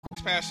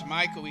It's Pastor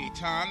Michael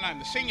Eaton. I'm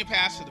the senior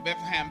pastor of the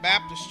Bethlehem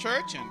Baptist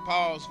Church in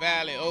Pauls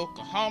Valley,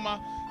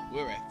 Oklahoma.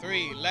 We're at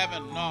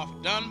 311 North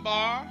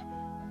Dunbar,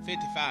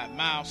 55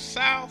 miles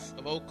south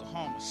of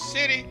Oklahoma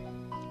City.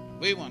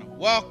 We want to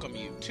welcome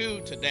you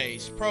to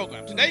today's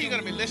program. Today you're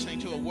going to be listening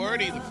to a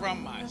word either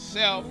from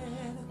myself,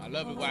 my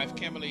lovely wife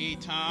Kimberly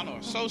Eaton, or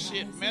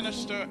associate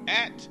minister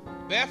at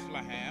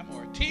Bethlehem,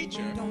 or a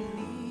teacher.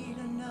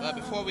 But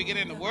before we get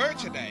into the word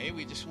today,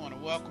 we just want to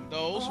welcome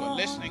those who are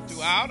listening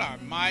throughout our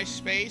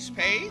MySpace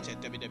page at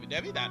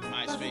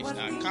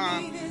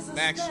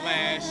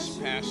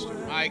www.myspace.com/Pastor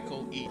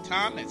Michael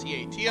Eaton. That's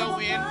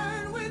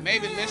E-A-T-O-N. You may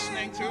be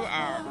listening through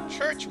our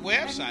church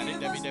website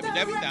at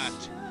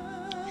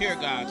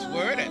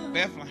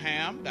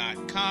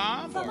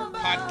www.heargodsword@bethlehem.com, or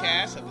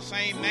podcast of the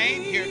same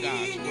name, Hear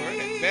God's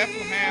Word at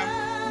Bethlehem,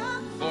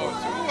 or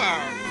through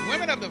our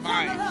Women of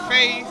Divine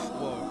Faith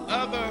or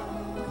other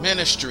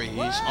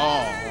ministries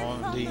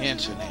on the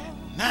internet.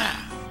 Now,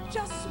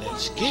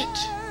 let's get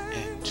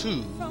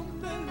into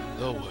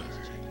the Word.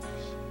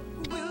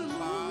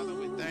 Father,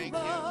 we thank you,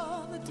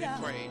 we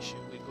praise you,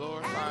 we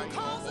glorify your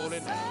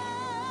holy name.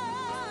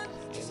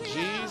 In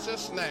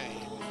Jesus'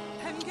 name,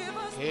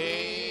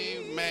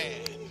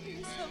 amen,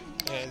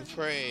 and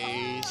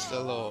praise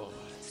the Lord.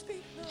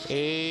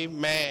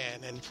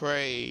 Amen, and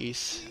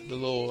praise the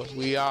Lord.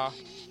 We are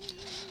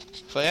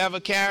forever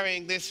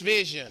carrying this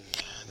vision.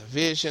 The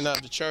vision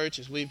of the church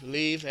is we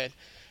believe that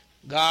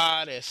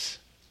God has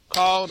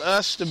called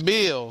us to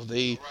build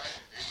the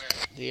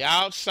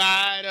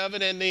outside of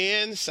it and the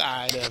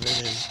inside of it.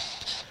 And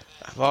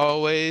I've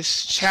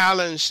always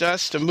challenged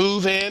us to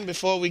move in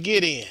before we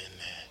get in.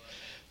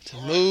 To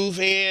move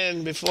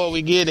in before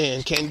we get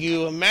in. Can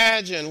you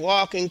imagine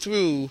walking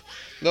through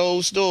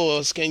those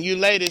doors? Can you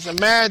ladies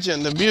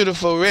imagine the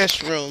beautiful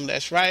restroom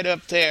that's right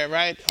up there,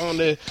 right on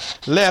the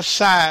left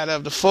side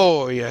of the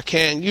foyer?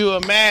 Can you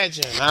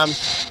imagine? I'm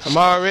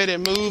already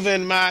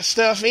moving my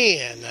stuff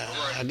in.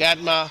 I got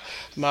my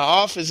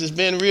office has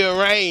been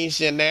rearranged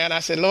in there, and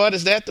I said, Lord,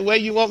 is that the way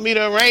you want me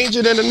to arrange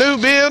it in the new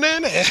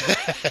building?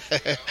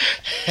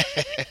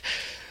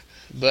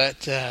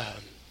 But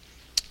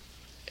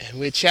and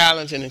we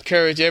challenge and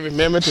encourage every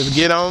member to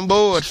get on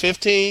board.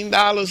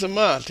 $15 a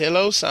month.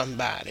 Hello,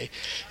 somebody.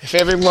 If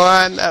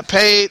everyone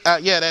paid,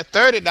 that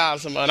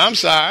 $30 a month. I'm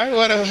sorry.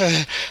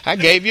 I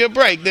gave you a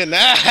break, didn't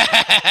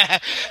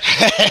I?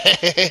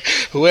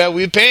 Well,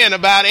 we're paying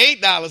about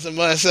 $8 a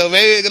month, so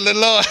maybe the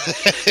Lord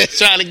is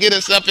trying to get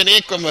us up in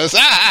increments.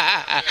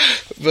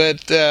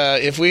 But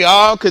if we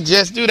all could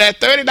just do that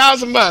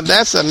 $30 a month,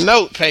 that's a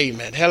note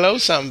payment. Hello,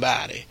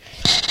 somebody.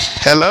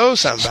 Hello,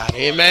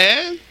 somebody.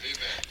 Amen.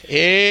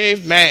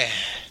 Amen.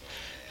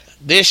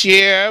 This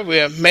year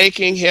we're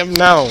making him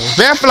known.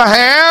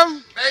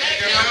 Bethlehem. Make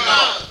him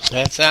known.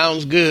 That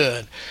sounds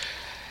good.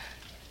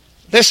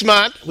 This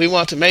month we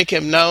want to make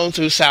him known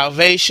through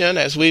salvation,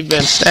 as we've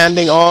been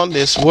standing on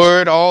this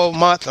word all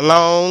month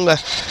long.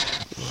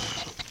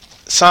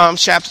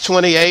 Psalms chapter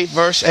 28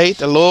 verse 8.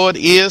 The Lord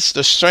is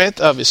the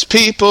strength of his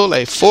people,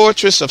 a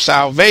fortress of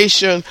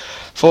salvation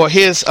for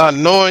his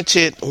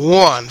anointed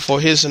one. For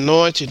his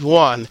anointed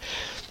one.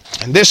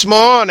 And this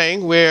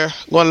morning, we're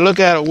going to look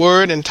at a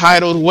word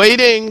entitled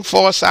Waiting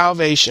for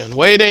Salvation.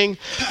 Waiting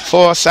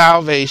for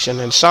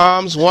Salvation. In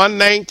Psalms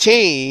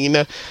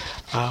 119,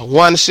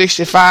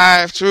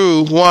 165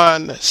 through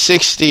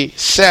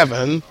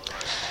 167.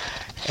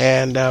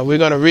 And we're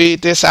going to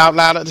read this out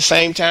loud at the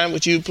same time.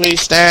 Would you please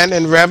stand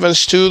in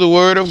reverence to the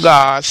Word of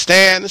God?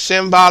 Stand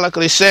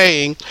symbolically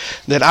saying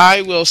that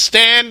I will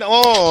stand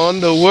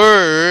on the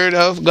Word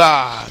of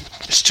God.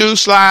 It's 2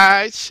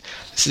 slides.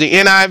 It's the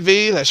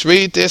NIV. Let's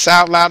read this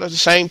out loud at the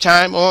same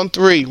time on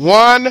 3.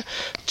 1,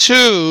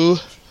 2,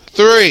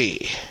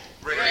 3.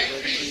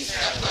 Great peace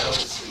have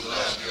those who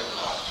love your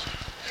law,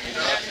 and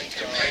nothing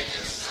can make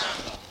them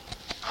stumble.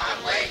 I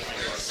wait for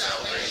your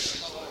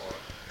salvation, Lord,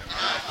 and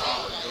I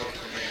follow your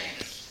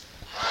commands.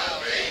 I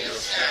obey your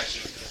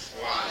statutes,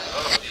 for I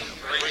love them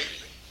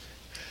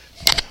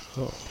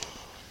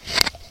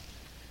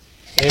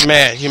greatly.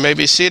 Amen. You may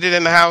be seated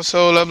in the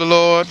household of the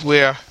Lord.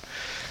 We're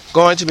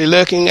going to be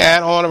looking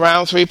at on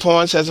around 3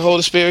 points as the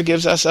Holy Spirit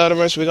gives us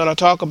utterance. We're going to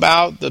talk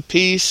about the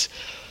peace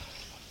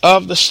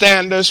of the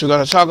standards. We're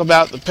going to talk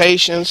about the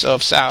patience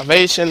of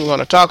salvation. We're going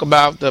to talk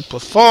about the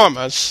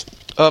performance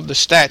of the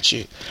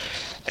statute.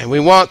 And we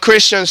want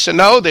Christians to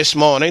know this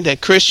morning that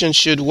Christians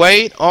should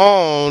wait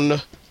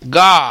on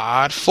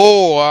God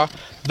for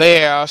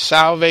their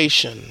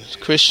salvation.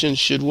 Christians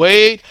should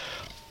wait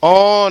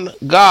on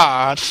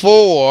God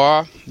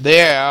for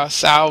their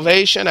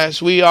salvation,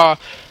 as we are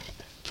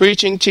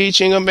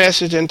teaching a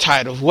message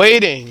entitled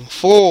Waiting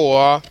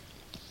for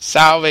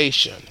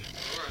Salvation.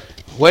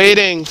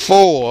 Waiting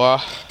for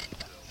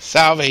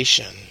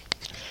Salvation.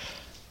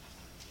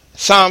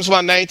 Psalms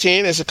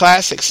 119 is a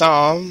classic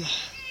psalm.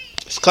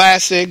 It's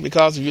classic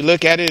because if you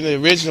look at it in the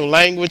original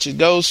language, it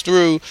goes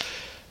through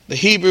the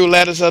Hebrew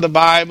letters of the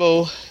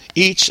Bible,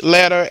 each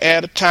letter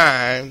at a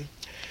time.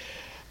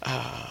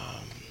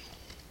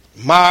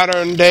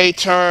 Modern day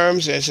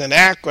terms is an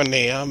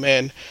acronym,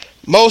 and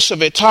most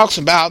of it talks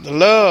about the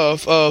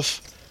love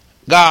of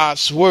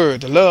God's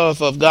word, the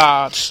love of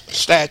God's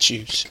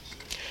statutes.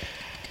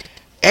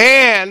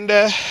 And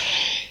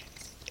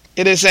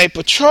it is a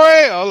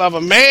portrayal of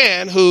a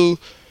man who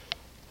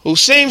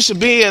seems to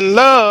be in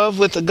love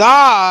with the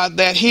God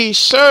that he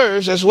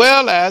serves, as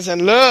well as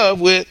in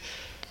love with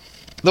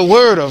the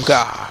word of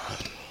God.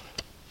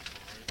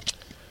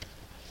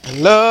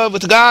 In love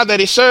with the God that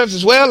he serves,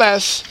 as well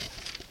as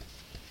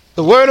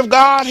the word of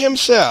God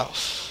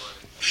himself.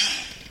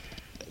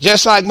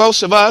 Just like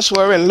most of us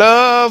were in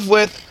love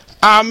with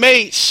our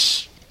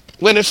mates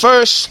when it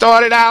first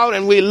started out,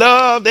 and we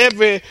loved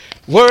every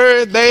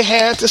word they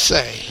had to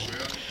say.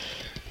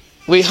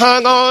 We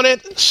hung on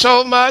it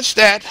so much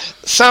that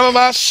some of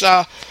us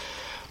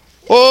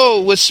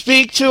would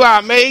speak to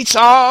our mates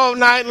all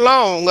night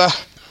long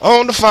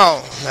on the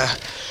phone.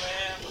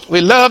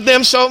 We loved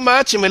them so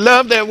much, and we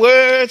loved their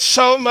words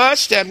so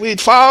much that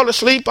we'd fall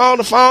asleep on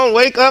the phone,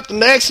 wake up the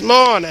next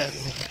morning.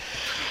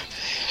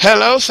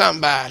 Hello,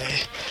 somebody.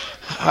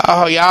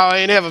 Oh, y'all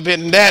ain't ever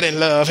been that in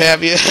love,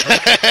 have you?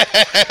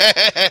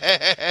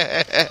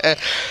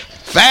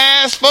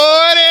 Fast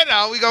forward it.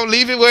 Oh, we're going to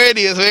leave it where it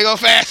is. We ain't going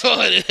to fast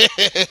forward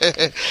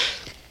it.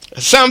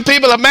 Some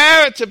people are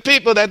married to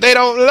people that they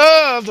don't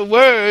love the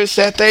words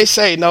that they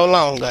say no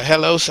longer.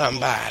 Hello,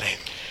 somebody.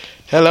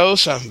 Hello,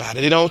 somebody.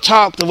 They don't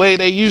talk the way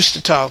they used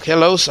to talk.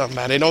 Hello,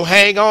 somebody. They don't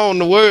hang on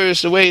the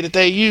words the way that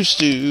they used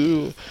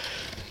to.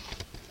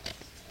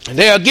 And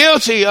they are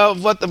guilty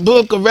of what the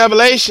book of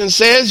Revelation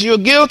says. You're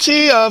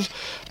guilty of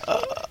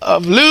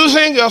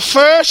losing your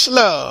first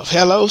love.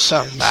 Hello,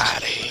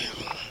 somebody.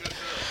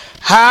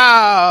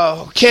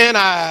 How can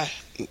I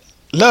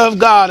love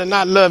God and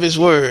not love his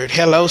word?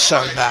 Hello,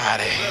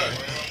 somebody.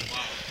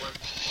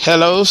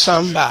 Hello,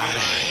 somebody.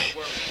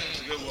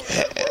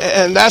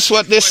 And that's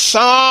what this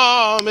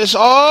psalm is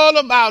all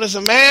about. Is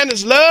a man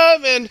is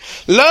in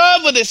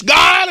love with his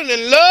God and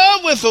in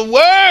love with the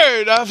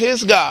word of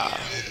his God.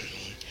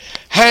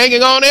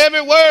 Hanging on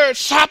every word,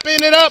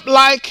 sopping it up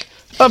like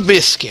a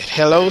biscuit.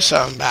 Hello,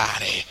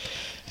 somebody.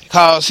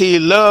 Because he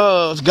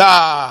loves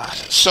God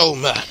so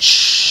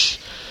much.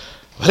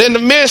 But in the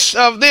midst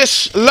of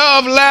this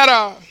love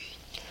letter,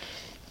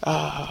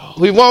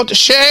 we want to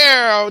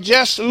share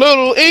just a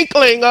little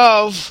inkling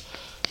of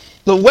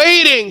the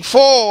waiting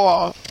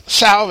for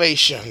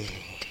salvation.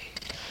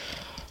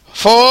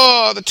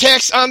 For the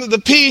text under the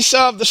piece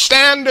of the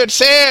standard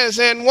says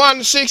in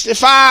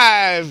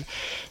 165,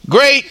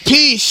 great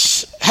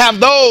peace have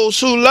those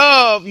who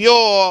love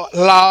your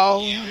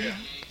law,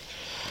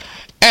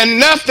 and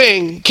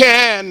nothing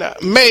can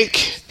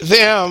make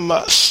them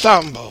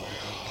stumble.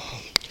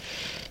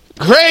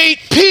 Great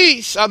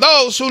peace are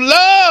those who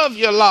love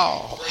your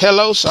law.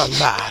 Hello,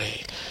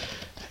 somebody.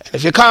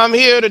 If you come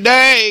here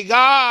today,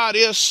 God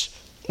is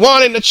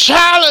wanting to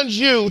challenge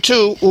you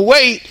to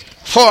wait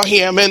for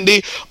him. And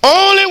the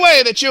only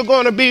way that you're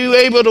going to be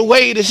able to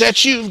wait is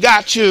that you've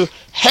got to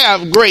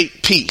have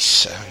great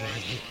peace.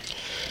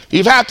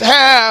 You've got to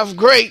have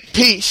great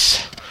peace.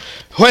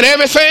 When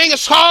everything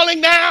is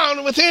falling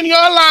down within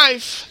your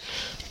life,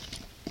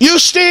 you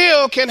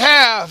still can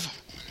have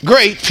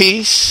great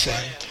peace.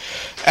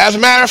 As a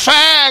matter of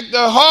fact,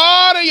 the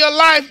harder your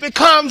life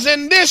becomes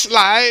in this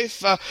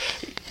life,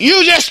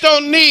 you just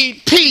don't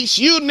need peace.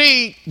 You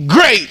need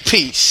great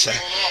peace.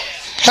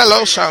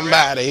 Hello,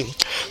 somebody.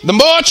 The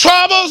more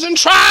troubles and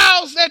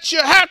trials that you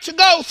have to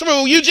go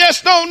through, you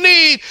just don't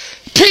need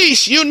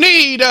peace. You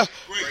need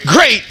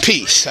great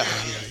peace.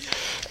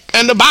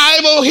 And the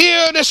Bible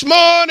here this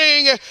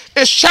morning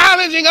is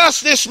challenging us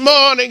this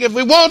morning. If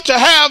we want to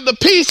have the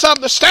peace of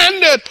the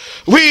standard,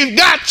 we've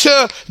got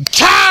to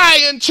tie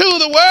into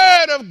the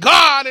word of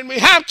God, and we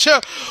have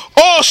to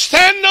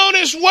stand on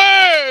his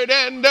word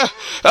and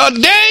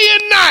day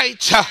and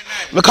night,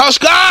 because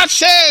God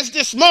says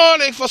this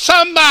morning for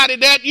somebody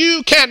that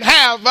you can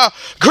have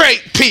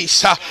great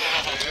peace.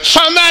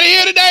 Somebody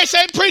here today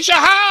say, preacher,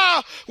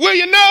 how will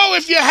you know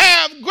if you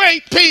have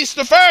great peace?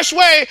 The first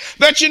way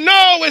that you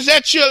know is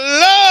that you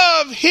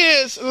love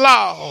his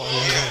law.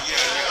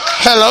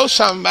 Hello,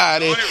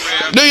 somebody.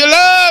 Do you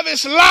love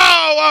his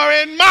law, or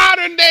in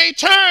modern day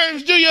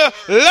terms, do you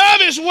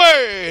love his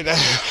word?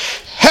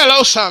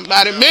 Hello,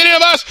 somebody. Many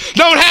of us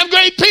don't have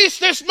great peace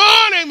this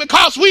morning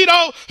because we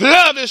don't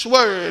love his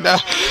word.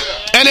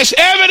 And it's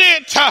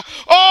evident,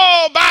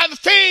 by the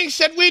things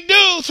that we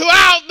do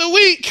throughout the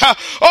week.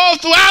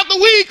 Throughout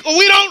the week,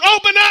 we don't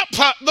open up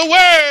the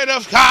word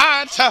of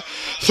God.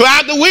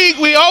 Throughout the week,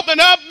 we open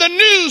up the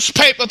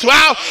newspaper.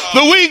 Throughout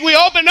the week, we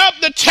open up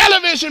the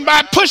television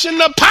by pushing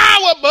the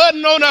power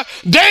button on a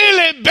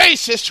daily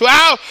basis.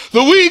 Throughout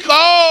the week,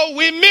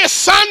 we miss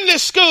Sunday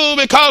school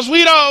because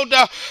we don't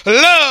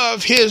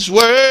love his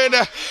word.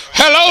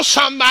 Hello,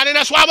 somebody.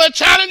 That's why we're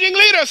challenging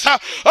leaders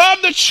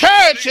of the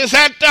church is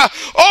that,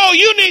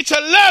 you need to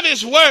love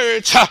his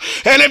words.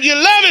 And if you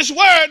love his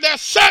word,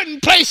 there's certain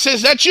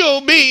places that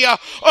you'll be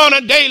on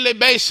a daily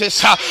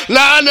basis.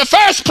 Now, in the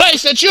first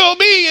place that you'll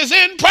be is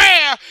in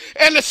prayer,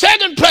 and the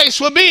second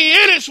place will be be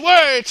in his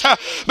word,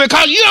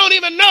 because you don't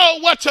even know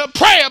what to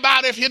pray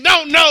about if you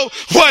don't know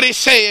what he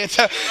said.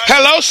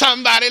 Hello,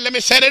 somebody. Let me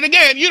say it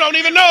again. You don't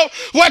even know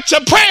what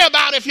to pray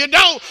about if you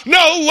don't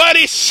know what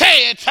he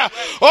said.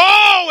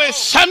 Oh, and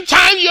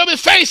sometimes you'll be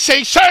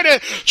facing certain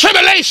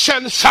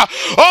tribulations.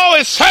 Oh,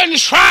 and certain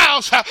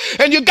trials.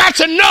 And you got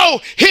to know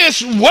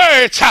his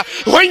word.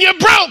 When you're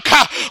broke,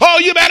 oh,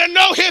 you better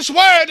know his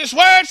word. His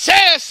word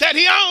says that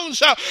he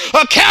owns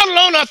a cattle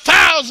on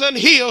 1,000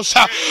 hills.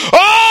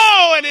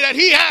 Oh, and that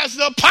he has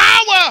the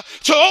power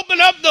to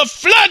open up the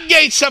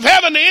floodgates of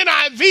heaven, the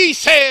NIV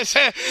says,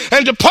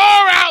 and to pour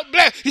out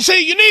blessing. You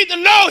see, you need to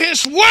know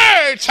his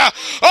words,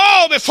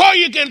 oh, before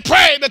you can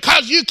pray,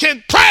 because you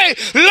can pray,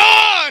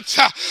 Lord,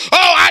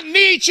 oh, I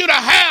need you to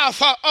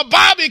have a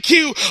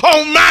barbecue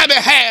on my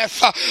behalf.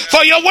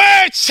 For your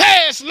word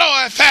says,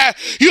 Lord, that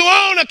you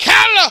own a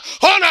cattle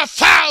on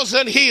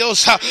 1,000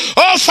 hills.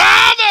 Oh,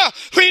 Father,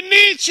 we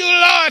need you,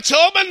 Lord, to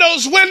open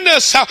those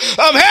windows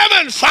of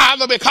heaven,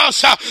 Father,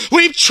 because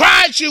we've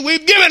tried you.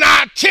 We've given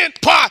our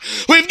tenth part.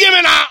 We've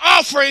given our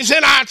offerings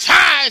and our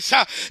tithes.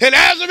 And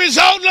as a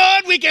result,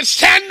 Lord, we can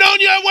stand on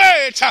your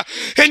word.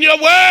 And your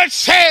word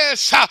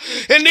says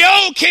in the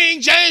old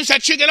King James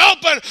that you can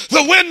open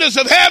the windows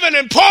of heaven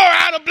and pour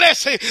out a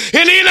blessing.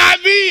 In the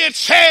NIV it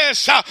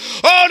says,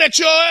 oh, that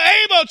you're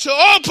able to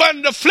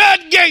open the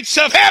floodgates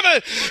of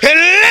heaven and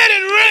let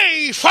it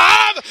rain,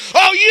 Father.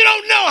 Oh, you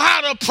don't know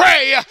how to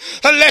pray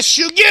unless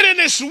you get in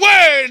this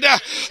word.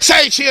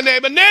 Say to your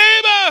neighbor,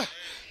 neighbor,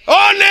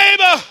 oh,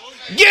 neighbor,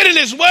 get in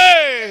his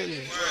word.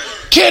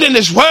 Get in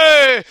his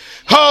word.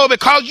 Oh,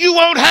 because you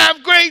won't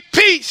have great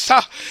peace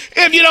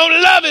if you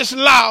don't love his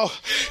law.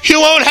 You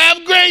won't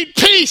have great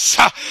peace.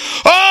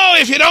 Oh,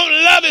 if you don't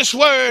love his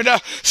word.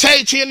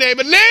 Say to your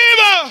neighbor,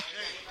 neighbor,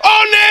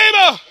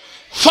 oh, neighbor,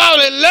 fall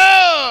in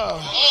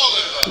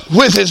love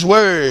with his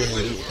word.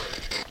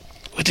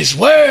 With his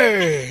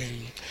word.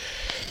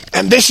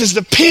 And this is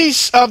the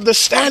peace of the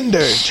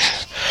standard.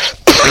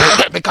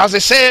 Because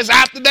it says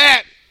after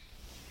that,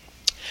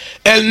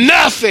 and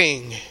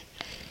nothing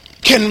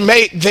can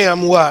make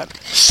them what?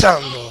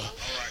 Stumble.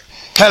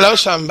 Hello,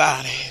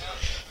 somebody.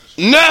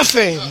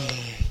 Nothing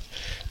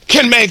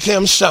can make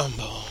them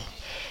stumble.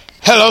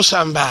 Hello,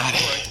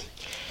 somebody.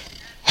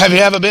 Have you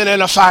ever been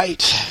in a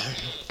fight?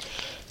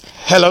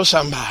 Hello,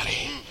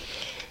 somebody.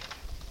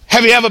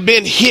 Have you ever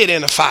been hit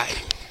in a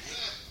fight?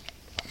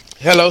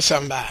 Hello,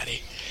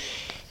 somebody.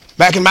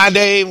 Back in my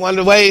day, one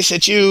of the ways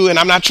that and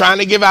I'm not trying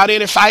to give out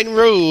any fighting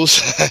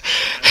rules.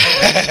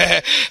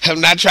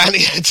 I'm not trying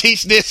to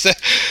teach this.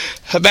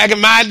 Back in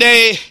my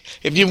day,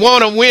 if you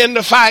want to win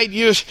the fight,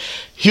 you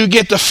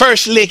get the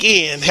first lick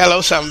in.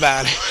 Hello,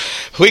 somebody.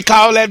 We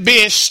call that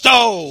being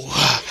stole.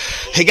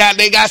 They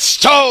got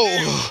stole.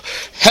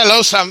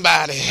 Hello,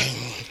 somebody.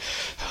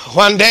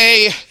 One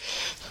day,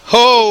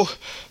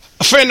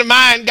 a friend of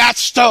mine got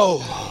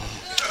stole.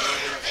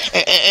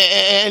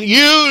 And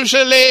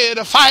usually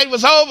the fight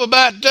was over,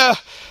 but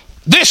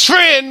this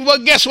friend, well,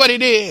 guess what he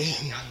did?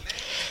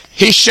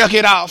 He shook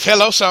it off.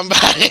 Hello,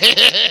 somebody.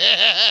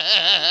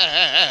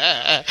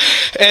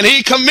 And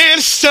he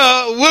commenced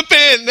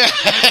whooping.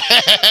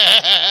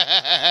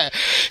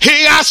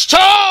 He got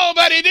stole,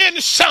 but he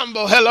didn't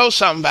stumble. Hello,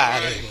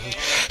 somebody.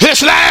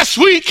 This last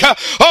week, dare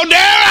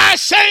I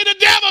say, the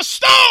devil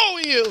stole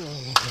you.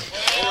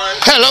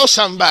 Hello,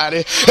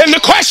 somebody. And the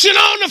question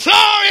on the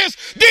floor is,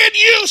 did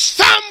you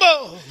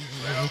stumble?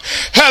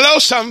 Hello,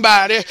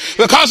 somebody.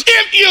 Because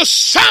if you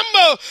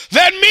stumble,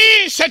 that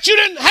means that you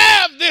didn't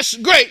have this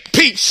great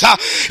peace.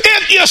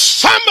 If you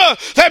stumble,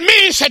 that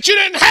means that you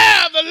didn't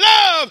have the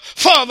love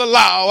for the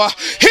law.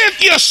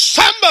 If you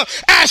stumble,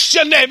 ask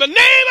your neighbor,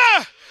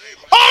 neighbor,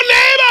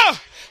 oh, neighbor,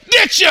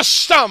 did you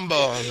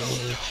stumble?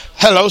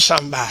 Hello,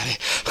 somebody.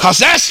 Because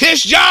that's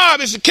his job,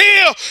 is to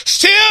kill,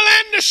 steal,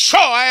 and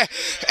destroy.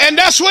 And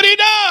that's what he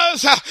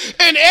does.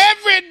 And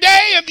every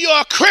day, if you're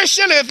a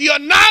Christian, if you're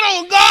not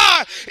on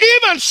God,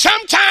 even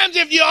sometimes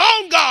if you're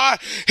on God,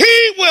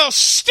 he will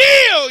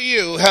steal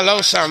you.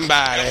 Hello,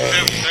 somebody.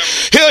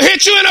 He'll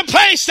hit you in a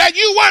place that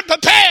you weren't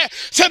prepared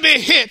to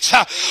be hit.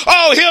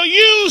 Oh, he'll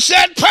use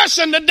that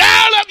person to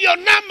dial up your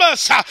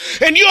numbers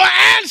and your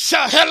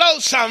answer. Hello,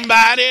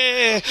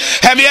 somebody.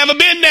 Have you ever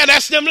been there?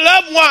 That's them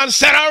loved ones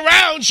that are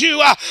around you.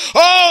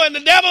 And the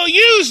devil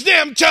used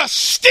them to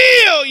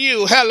steal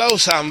you. Hello,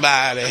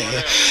 somebody.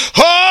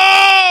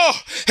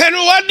 And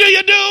what do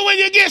you do when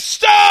you get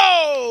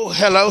stole?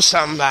 Hello,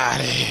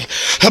 somebody.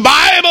 The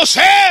Bible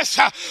says,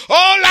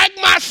 like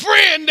my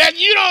friend, that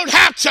you don't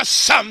have to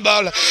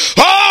stumble.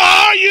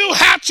 All you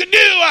have to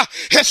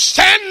do is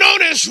stand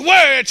on his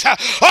word.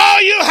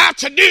 All you have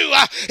to do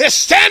is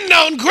stand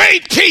on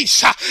great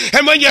peace.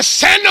 And when you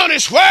stand on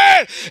his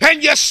word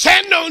and you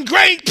stand on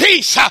great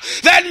peace,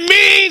 that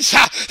means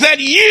that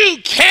you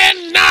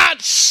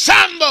cannot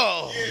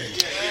stumble.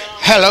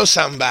 Hello,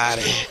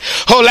 somebody.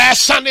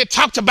 Last Sunday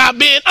talked about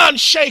being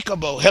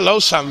unshakable. Hello,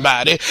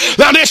 somebody.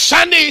 Now this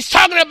Sunday he's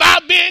talking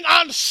about being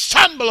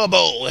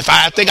unstumbleable.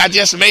 I think I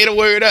just made a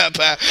word word up.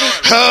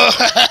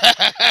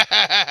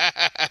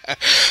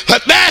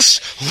 But that's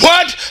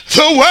what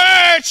the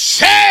word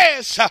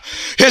says.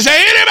 Is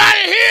there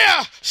anybody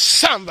here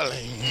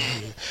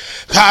stumbling?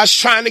 God's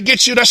trying to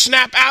get you to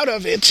snap out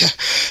of it.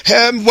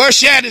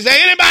 Worse yet, is there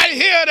anybody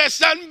here that's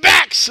done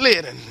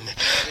backslidden?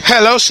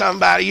 Hello,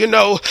 somebody. You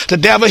know, the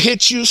devil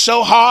hits you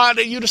so hard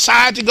that you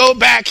decide to go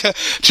back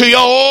to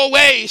your old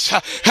ways.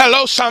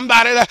 Hello,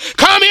 somebody.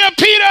 Come here,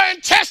 Peter,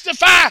 and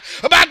testify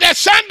about that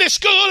Sunday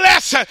school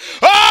lesson.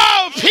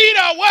 Oh,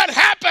 Peter, what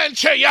happened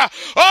to you?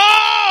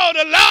 Oh,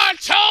 the Lord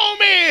told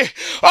me,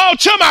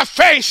 to my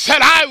face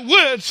that I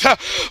would,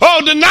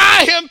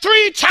 deny him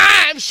 3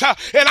 times.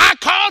 And I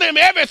called him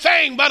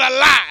everything but a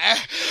lie.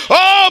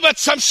 Oh, but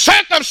some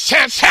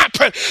circumstance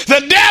happened.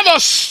 The devil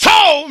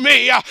stole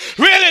me.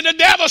 Really, the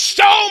devil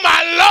stole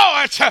my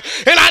Lord,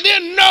 and I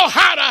didn't know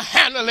how to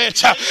handle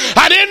it.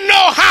 I didn't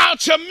know how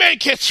to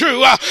make it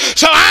through.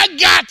 So I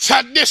got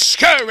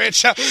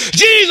discouraged.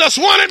 Jesus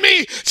wanted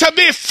me to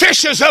be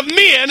fishers of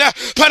men,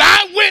 but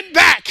I went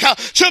back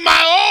to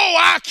my old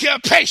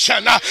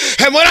occupation.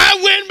 And when I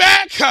went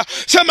back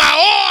to my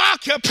old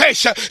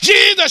occupation,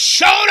 Jesus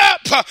showed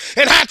up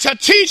and had to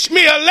teach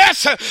me a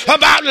lesson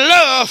about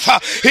love.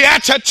 He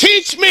had to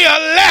teach me a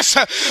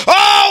lesson.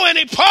 Oh, and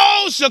he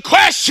posed the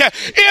question,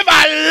 if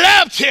I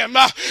loved him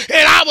and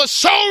I was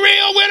so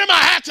real with him,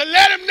 I had to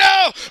let him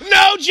know,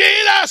 no,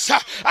 Jesus,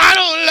 I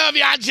don't love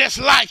you, I just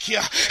like you.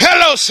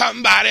 Hello,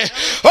 somebody.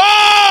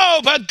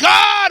 Oh, but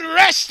God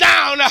reached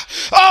down,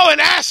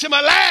 and asked him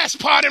a last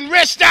part, and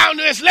reached down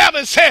to his level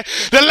and said,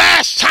 the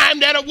last time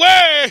that a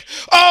word,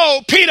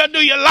 oh, Peter, do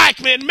you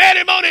like me? And met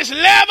him on his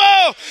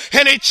level,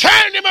 and he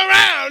turned him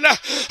around.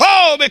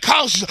 Oh,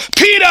 because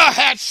Peter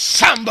had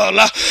stumbled.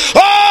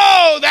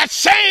 Oh, that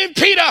same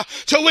Peter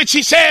to which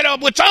he said,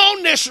 what's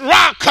on this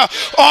rock,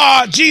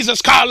 or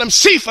Jesus called him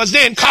Cephas,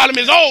 then called him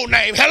his old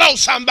name. Hello,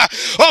 somebody.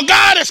 Oh,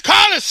 God is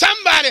calling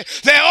somebody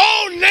their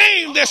old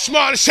name this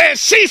morning, saying,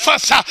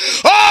 Cephas,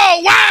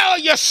 why are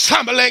you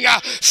stumbling?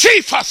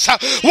 Cephas,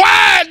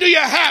 why do you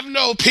have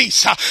no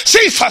peace?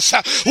 Cephas,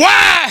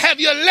 why have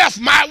you left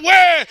my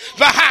word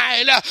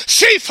behind?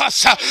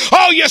 Cephas,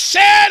 you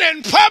said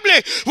in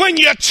public when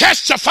you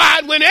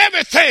testified, when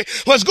everything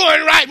was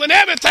going right, when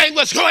everything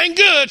was going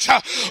good,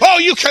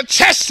 you could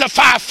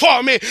testify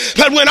for me.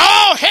 But when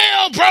all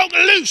hell broke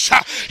loose,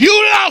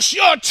 you lost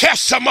your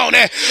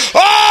testimony.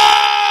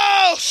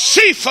 Oh,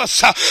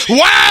 Cephas,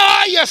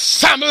 why are you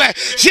stumbling?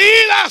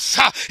 Jesus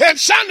in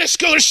Sunday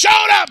school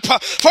showed up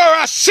for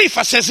us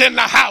Cephases in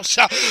the house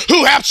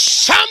who have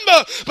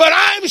stumbled, but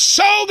I'm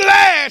so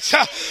glad.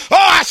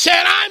 I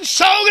said, I'm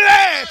so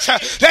glad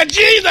that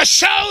Jesus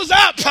shows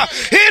up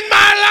in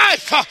my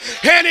life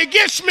and he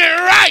gets me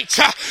right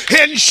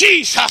in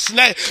Jesus'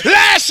 name.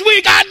 Last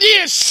week I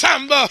did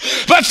stumble,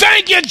 but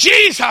thank you,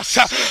 Jesus,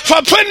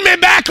 for putting me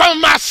back on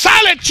my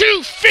solid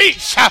 2 feet.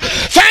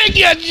 Thank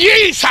you,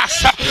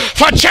 Jesus,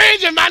 for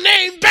changing my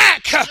name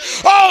back,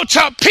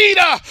 to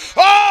Peter,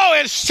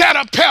 instead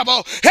of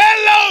Pebble.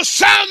 Hello,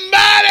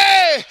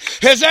 somebody.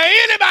 Is there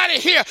anybody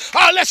here?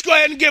 Let's go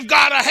ahead and give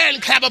God a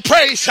hand clap of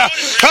praise.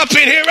 Up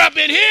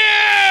in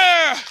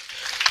here.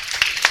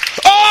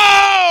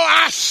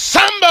 I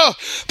stumble,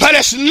 but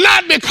it's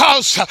not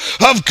because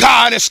of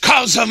God, it's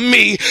because of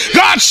me.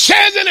 God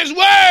says in his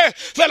word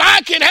that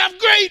I can have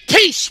great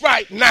peace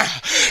right now,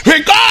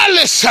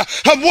 regardless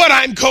of what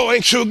I'm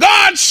going through.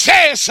 God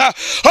says,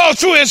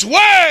 through his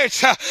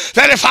words,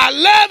 that if I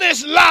love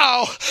his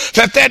law,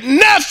 that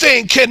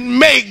nothing can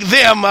make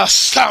them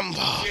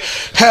stumble.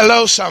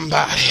 Hello,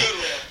 somebody.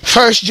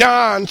 1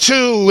 John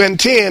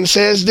 2:10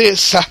 says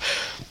this,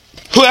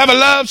 whoever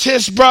loves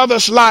his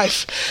brother's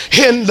life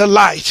in the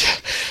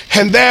light,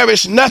 and there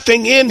is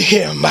nothing in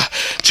him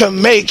to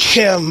make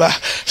him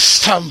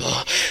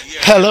stumble.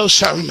 Hello,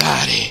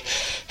 somebody.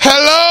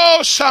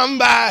 Hello,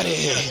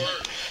 somebody.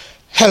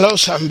 Hello,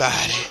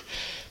 somebody.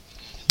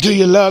 Do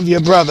you love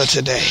your brother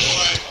today?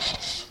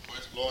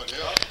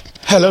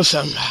 Hello,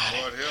 somebody.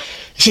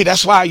 See,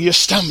 that's why you're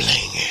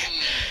stumbling.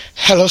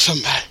 Hello,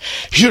 somebody.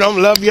 You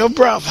don't love your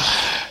brother.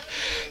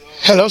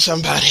 Hello,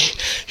 somebody.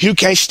 You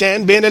can't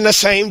stand being in the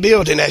same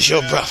building as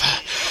your brother.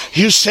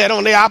 You sit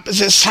on the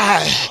opposite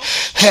side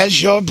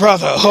as your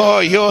brother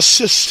or your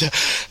sister.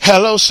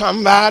 Hello,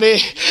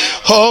 somebody.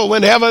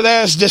 Whenever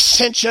there's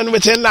dissension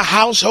within the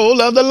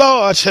household of the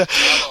Lord,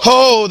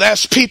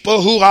 there's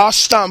people who are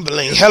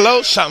stumbling.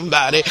 Hello,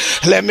 somebody.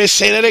 Let me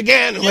say that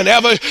again.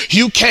 Whenever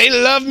you can't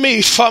love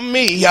me for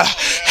me,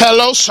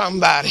 hello,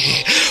 somebody.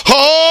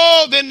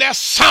 Then there's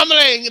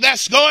stumbling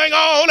that's going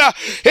on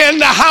in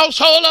the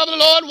household of the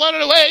Lord. One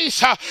of the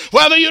ways,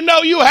 whether you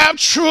know you have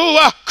true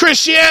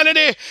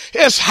Christianity,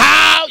 is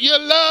how you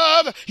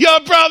love your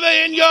brother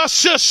and your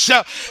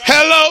sister.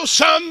 Hello,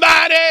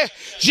 somebody.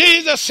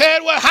 Jesus said,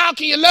 well, how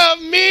can you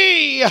love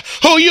me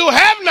who you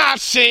have not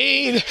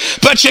seen,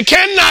 but you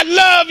cannot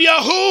love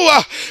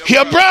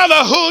your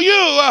brother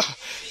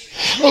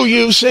who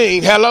you've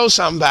seen? Hello,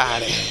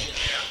 somebody.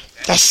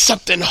 That's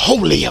something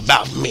holy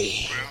about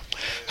me.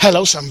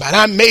 Hello, somebody.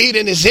 I'm made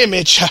in his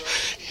image.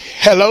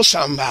 Hello,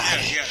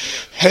 somebody.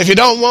 If you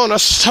don't want to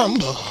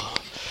stumble,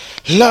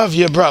 love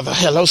your brother.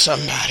 Hello,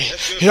 somebody.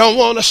 You don't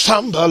want to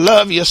stumble,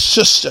 love your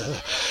sister.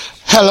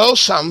 Hello,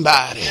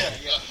 somebody.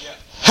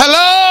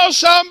 Hello,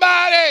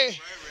 somebody.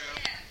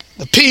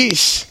 The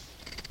peace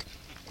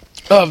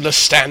of the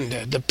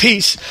standard. The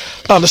peace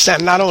of the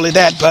standard. Not only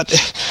that, but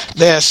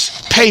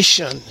there's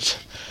patience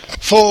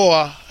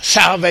for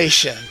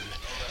salvation.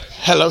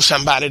 Hello,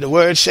 somebody. The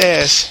word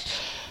says,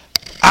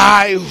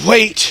 I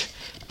wait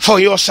for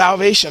your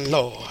salvation,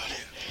 Lord,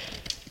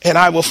 and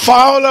I will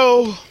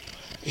follow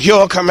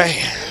your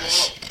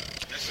commands.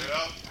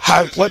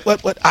 I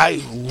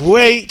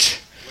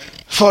wait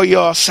for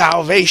your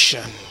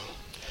salvation,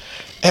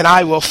 and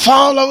I will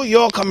follow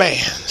your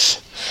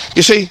commands.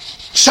 You see,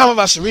 some of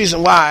us, the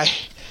reason why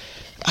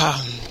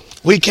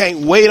we can't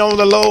wait on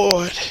the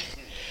Lord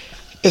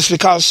is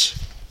because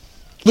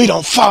we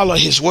don't follow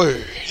his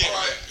word.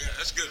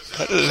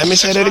 Let me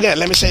say that again.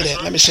 Let me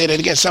say that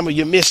again. Some of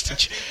you missed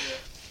it.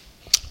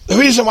 The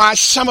reason why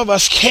some of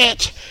us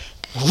can't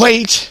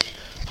wait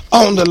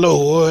on the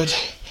Lord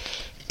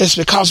is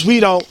because we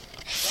don't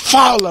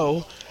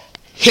follow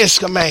his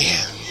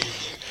command.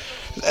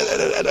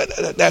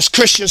 There's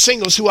Christian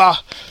singles who are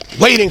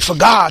waiting for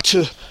God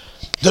to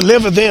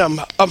deliver them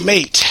a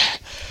mate,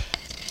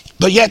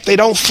 but yet they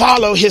don't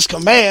follow his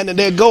command, and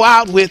they go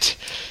out with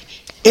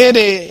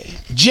any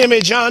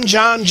Jimmy, John,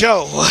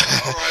 Joe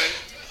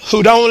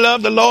who don't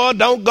love the Lord,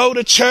 don't go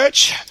to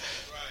church,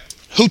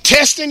 who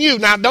testing you.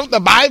 Now, don't the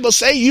Bible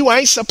say you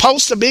ain't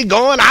supposed to be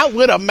going out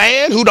with a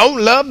man who don't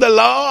love the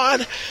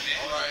Lord?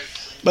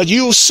 But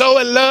you so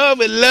in love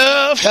with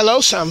love.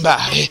 Hello,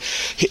 somebody.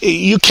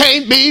 You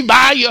can't be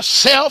by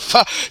yourself.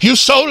 You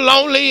so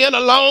lonely and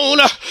alone.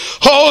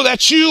 Oh,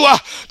 that you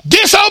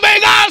disobey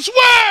God's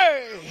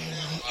word.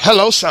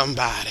 Hello,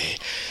 somebody.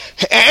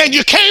 And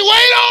you can't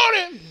wait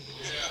on him.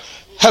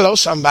 Hello,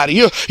 somebody.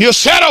 You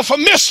settle for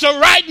Mr.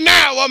 right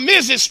now or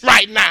Mrs.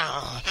 right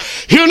now.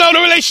 You know the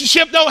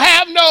relationship don't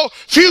have no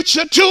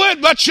future to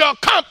it, but you're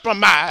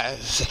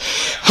compromised.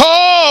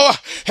 Oh,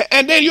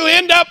 and then you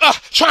end up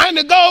trying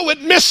to go with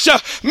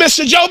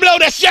Mr. Joe Blow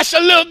that's just a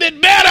little bit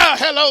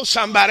better. Hello,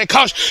 somebody,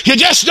 because you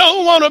just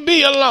don't want to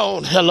be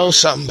alone. Hello,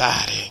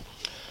 somebody.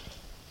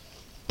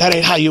 That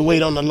ain't how you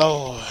wait on the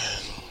Lord.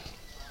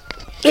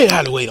 That ain't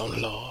how to wait on the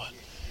Lord.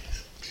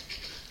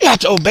 You have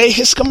to obey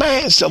his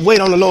commands to wait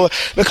on the Lord,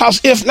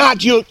 because if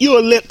not, you'll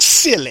look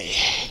silly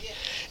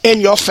in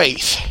your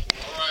faith.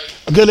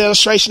 A good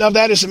illustration of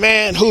that is a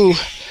man who,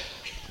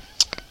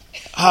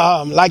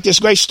 like this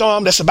great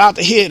storm that's about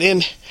to hit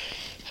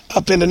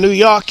up in the New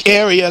York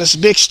area, this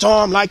big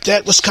storm like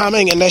that was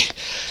coming, and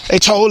they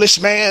told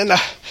this man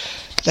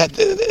that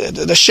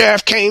the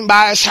sheriff came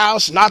by his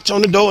house, knocked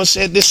on the door and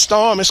said, this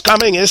storm is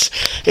coming,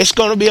 it's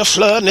going to be a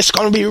flood, and it's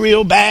going to be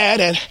real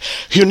bad, and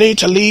you need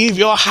to leave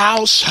your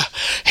house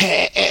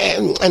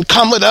and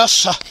come with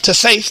us to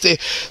safety.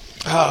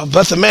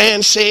 But the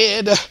man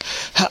said,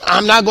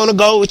 I'm not going to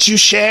go with you,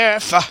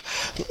 Sheriff.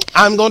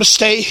 I'm going to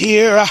stay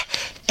here,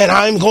 and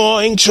I'm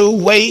going to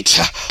wait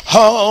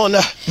on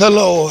the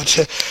Lord.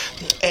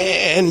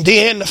 And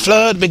then the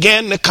flood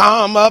began to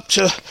come up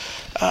to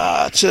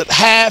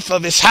half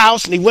of his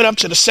house, and he went up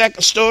to the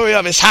second story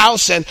of his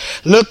house and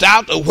looked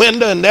out the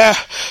window, and there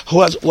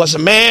was a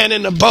man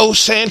in the boat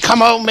saying,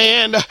 come on,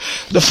 man,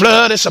 the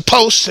flood is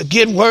supposed to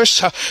get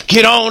worse.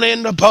 Get on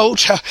in the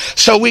boat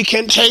so we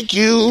can take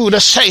you to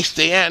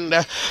safety. And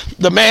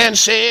the man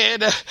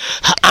said,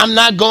 I'm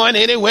not going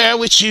anywhere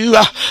with you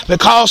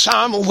because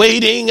I'm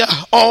waiting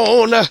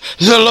on the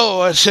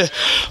Lord.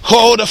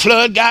 Oh, the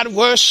flood got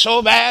worse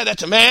so bad that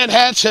the man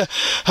had to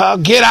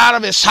get out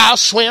of his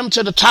house, swim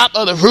to the top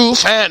of the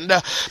roof, and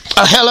a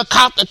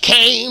helicopter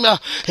came,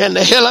 and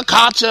the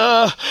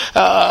helicopter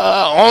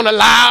on a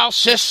loud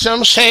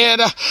system said,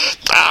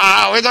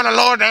 we're going to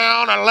lower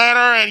down a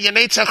ladder, and you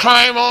need to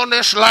climb on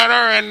this ladder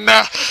and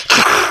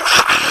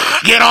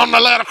get on the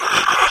ladder.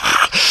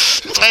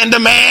 And the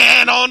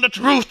man on the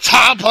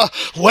rooftop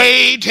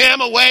waved him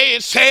away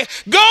and said,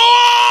 go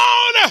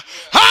on,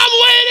 I'm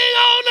waiting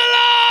on the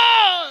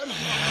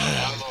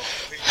Lord.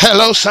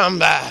 Hello,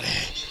 somebody.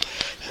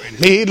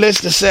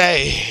 Needless to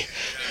say,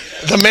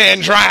 the man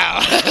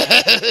drowned.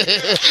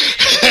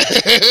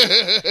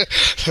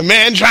 The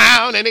man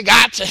drowned, and he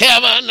got to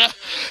heaven,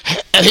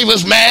 and he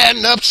was mad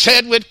and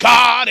upset with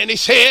God, and he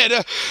said,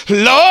 Lord,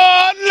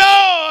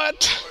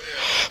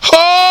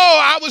 oh,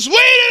 I was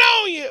waiting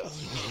on you.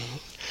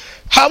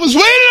 I was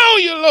waiting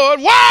on you,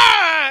 Lord.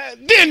 Why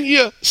didn't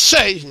you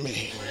save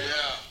me?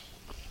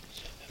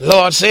 The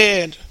Lord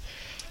said,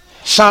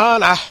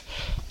 son,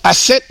 I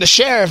sent the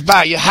sheriff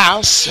by your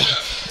house.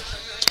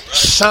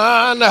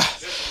 Son,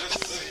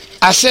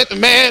 I sent the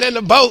man in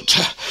the boat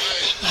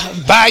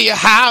by your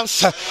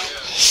house.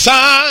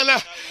 Son,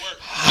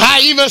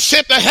 I even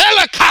sent the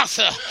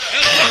helicopter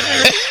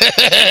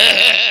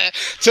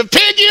to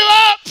pick you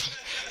up.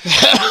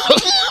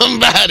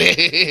 Somebody.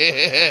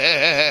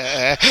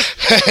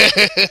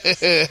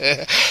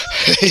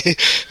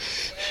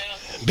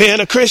 Being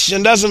a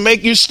Christian doesn't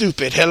make you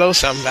stupid. Hello,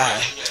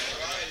 somebody.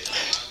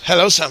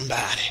 Hello,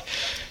 somebody.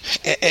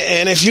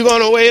 And if you're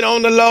going to wait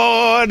on the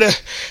Lord,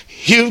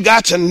 you've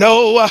got to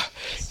know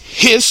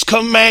his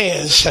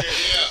commands.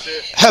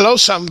 Hello,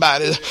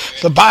 somebody.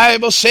 The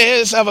Bible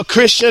says of a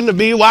Christian to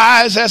be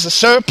wise as a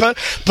serpent,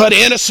 but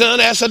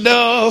innocent as a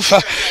dove.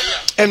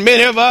 And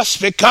many of us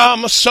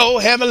become so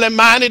heavenly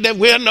minded that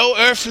we're no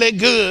earthly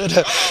good.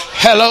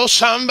 Hello,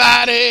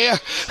 somebody.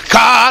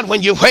 God,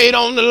 when you wait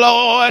on the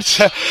Lord,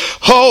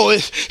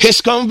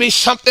 it's going to be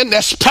something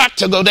that's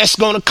practical that's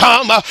going to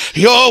come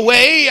your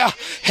way.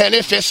 And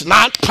if it's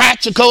not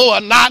practical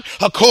or not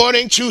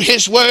according to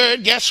his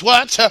word, guess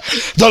what?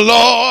 The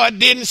Lord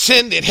didn't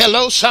send it.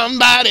 Hello,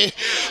 somebody.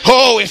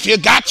 Oh, if you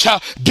got to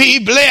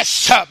be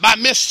blessed by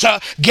Mr.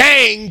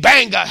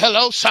 Gangbanger,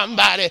 hello,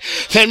 somebody,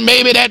 then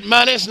maybe that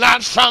money's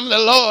not from the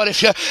Lord.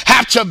 If you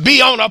have to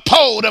be on a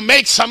pole to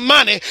make some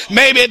money,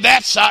 maybe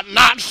that's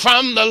not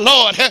from the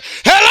Lord.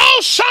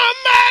 Hello,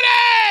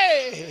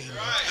 somebody.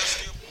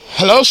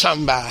 Hello,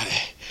 somebody.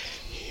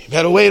 You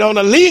better wait on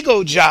a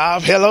legal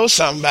job. Hello,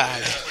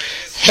 somebody.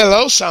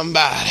 Hello,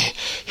 somebody.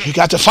 You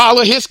got to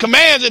follow his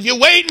commands if you're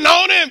waiting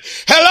on him.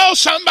 Hello,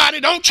 somebody.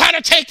 Don't try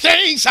to take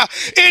things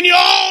in your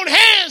own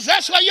hands.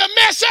 That's where you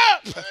mess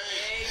up.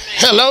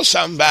 Hello,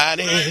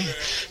 somebody.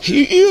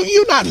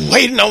 You're not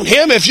waiting on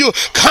him if you're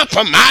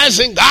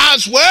compromising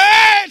God's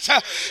words.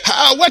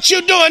 What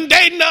you doing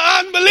dating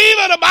an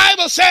unbeliever? The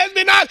Bible says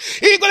be not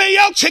equally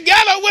yoked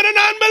together with an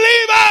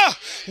unbeliever.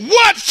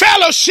 What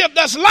fellowship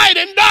does light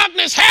and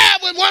darkness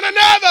have with one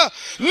another?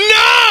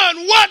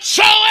 None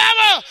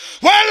whatsoever.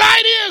 Where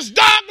light is,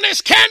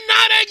 darkness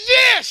cannot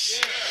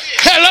exist.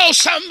 Hello,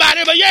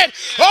 somebody. But yet,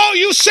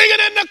 you singing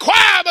in the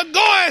choir, but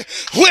going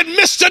with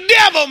Mr.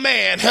 Devil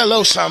Man.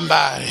 Hello,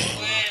 somebody.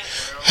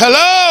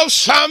 Hello,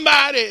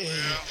 somebody.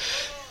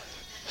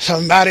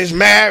 Somebody's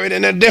married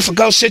in a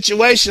difficult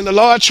situation. The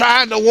Lord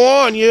tried to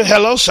warn you.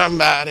 Hello,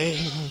 somebody.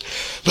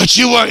 But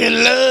you were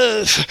in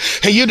love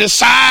and you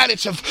decided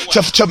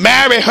to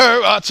marry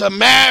her or to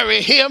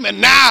marry him. And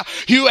now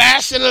you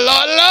asking the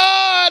Lord,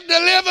 Lord,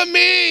 deliver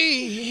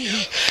me.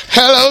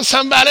 Hello,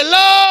 somebody.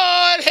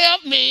 Lord,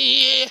 help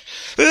me.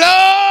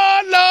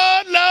 Lord,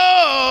 Lord,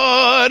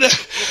 Lord.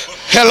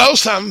 Hello,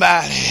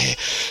 somebody.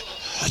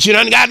 But you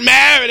done got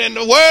married, and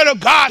the word of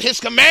God,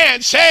 his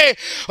command say,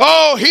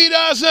 he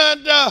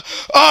doesn't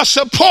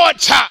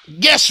support,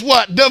 guess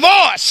what?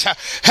 Divorce.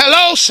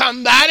 Hello,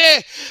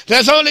 somebody.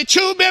 There's only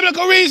two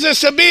biblical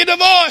reasons to be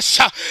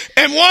divorced,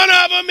 and one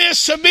of them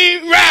is to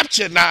be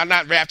raptured. No,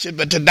 not raptured,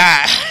 but to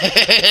die.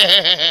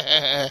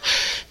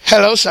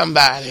 Hello,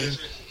 somebody.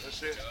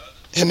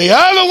 And the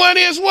other one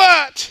is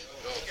what?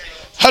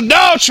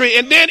 Adultery.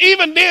 And then,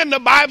 even then, the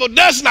Bible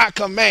does not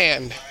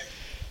command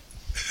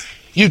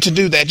you to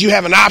do that. You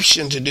have an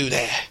option to do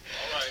that.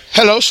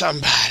 Hello,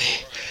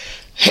 somebody.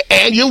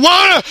 And you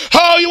want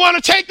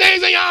to take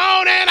things in your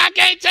own hand. I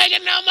can't take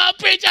it no more,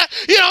 preacher.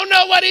 You don't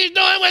know what he's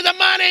doing with the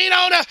money. You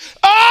don't know.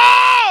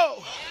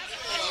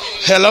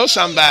 Hello,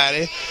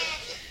 somebody.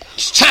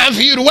 It's time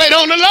for you to wait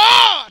on the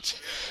Lord.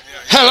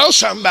 Hello,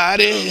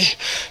 somebody.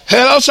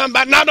 Hello,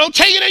 somebody. Now, don't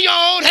take it in your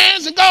own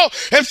hands and go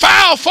and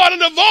file for the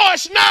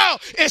divorce. No,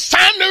 it's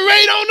time to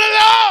wait on the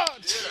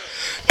Lord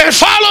and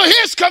follow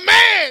his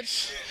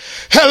commands.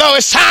 Hello,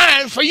 it's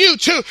time for you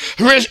to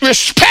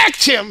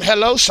respect him.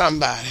 Hello,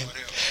 somebody.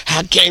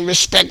 I can't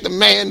respect a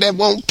man that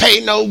won't pay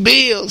no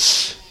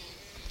bills.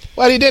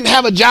 Well, he didn't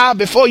have a job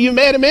before you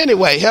met him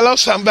anyway. Hello,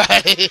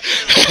 somebody.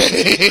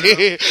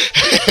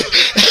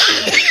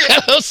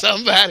 Hello,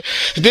 somebody.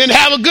 Didn't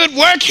have a good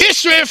work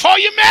history before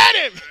you met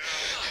him.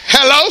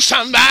 Hello,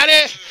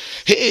 somebody.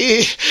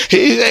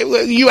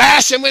 You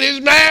asked him when he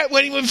was married,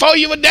 before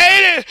you were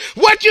dating,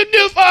 what you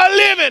do for a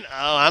living?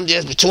 Oh, I'm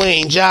just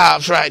between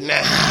jobs right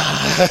now.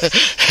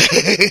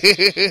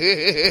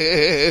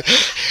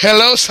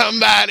 Hello,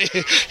 somebody.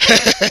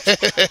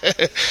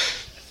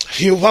 If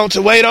you want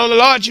to wait on the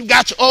Lord, you've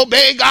got to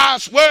obey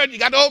God's word. You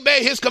got to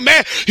obey his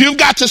command. You've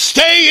got to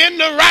stay in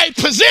the right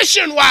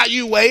position while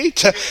you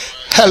wait.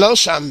 Hello,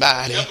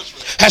 somebody.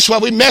 That's why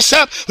we mess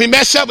up. We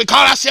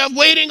call ourselves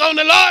waiting on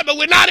the Lord, but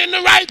we're not in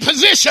the right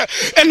position.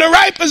 And the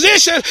right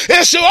position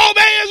is to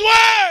obey his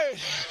word.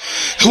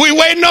 We're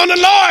waiting on the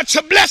Lord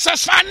to bless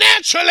us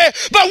financially,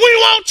 but we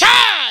won't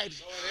tithe.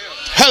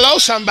 Hello,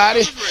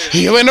 somebody.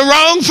 You're in the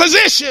wrong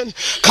position.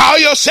 Call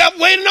yourself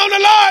waiting on the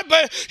Lord,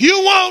 but you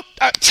won't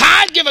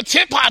tithe, give a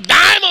tip or a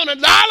dime on a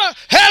dollar.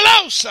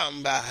 Hello,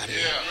 somebody.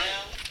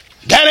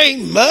 That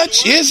ain't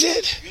much, is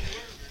it?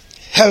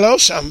 Hello,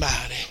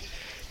 somebody.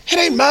 It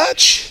ain't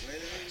much.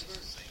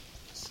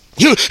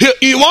 You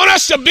want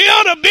us to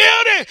build a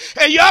building,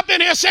 and you're up in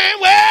here saying,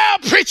 well,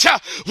 preacher,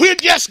 we're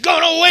just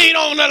going to wait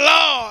on the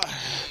Lord.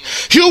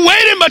 You're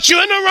waiting, but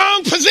you're in the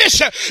wrong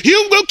position.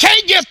 You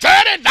can't give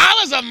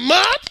 $30 a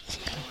month.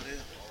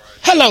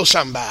 Hello,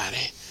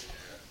 somebody.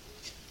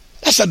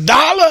 That's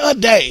 $1 a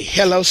day.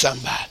 Hello,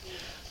 somebody.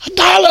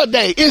 $1 a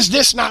day. Is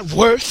this not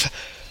worth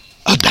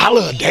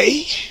 $1 a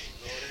day?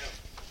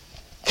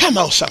 Come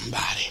on,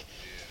 somebody.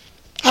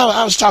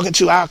 I was talking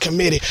to our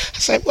committee. I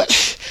said, "What?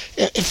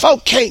 If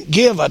folk can't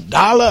give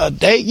 $1 a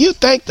day, you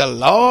think the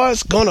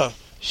Lord's gonna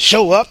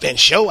show up and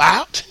show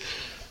out?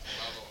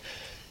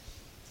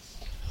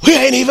 We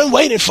ain't even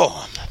waiting for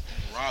him."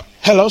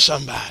 Hello,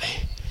 somebody.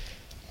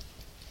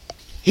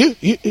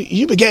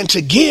 You begin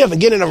to give and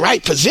get in the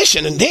right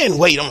position and then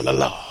wait on the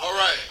Lord. All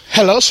right.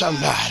 Hello,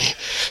 somebody.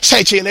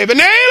 Say to your neighbor,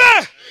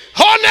 neighbor,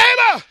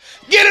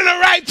 get in the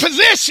right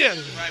position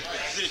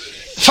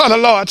for the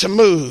Lord to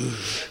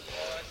move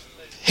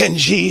in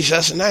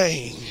Jesus'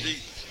 name.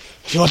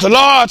 If you want the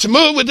Lord to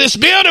move with this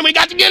building, we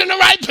got to get in the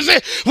right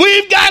position.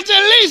 We've got to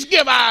at least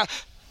give our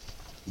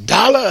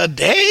 $1 a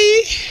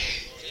day.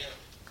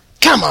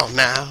 Come on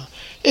now.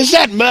 Is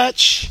that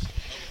much?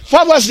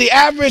 What was the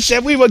average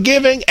that we were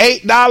giving?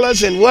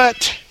 $8 and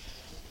what?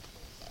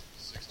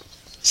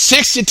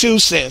 62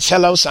 cents.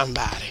 Hello,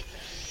 somebody.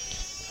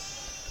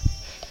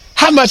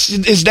 How much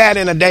is that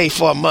in a day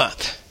for a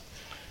month?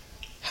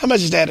 How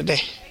much is that a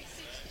day?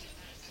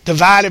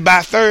 Divided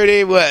by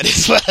 30, what?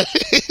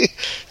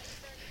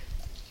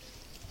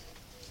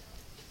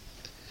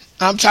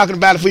 I'm talking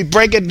about if we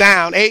break it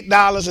down,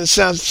 $8 and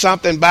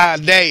something by a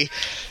day.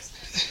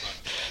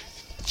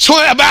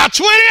 About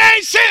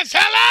 28 cents.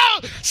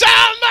 Hello,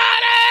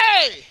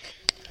 somebody.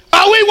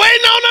 Are we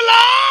waiting on the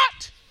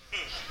Lord?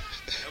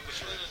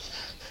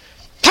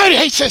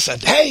 38 cents a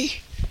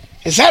day.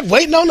 Is that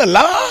waiting on the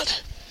Lord?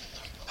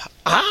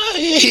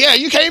 Yeah,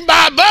 you can't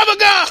buy bubble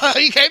gum.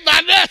 You can't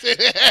buy nothing.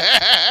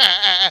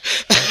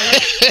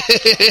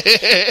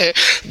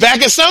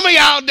 Back in some of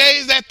y'all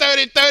days, that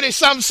 30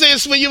 something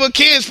cents when you were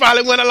kids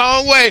probably went a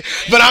long way.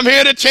 But I'm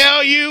here to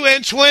tell you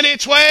in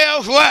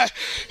 2012, what?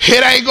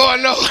 It ain't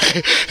going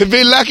nowhere.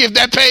 Be lucky if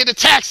that paid the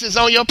taxes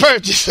on your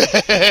purchase.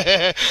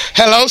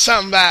 Hello,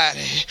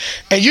 somebody.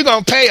 And you're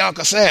going to pay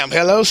Uncle Sam.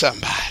 Hello,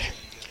 somebody.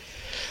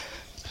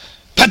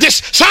 But this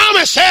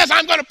psalmist says,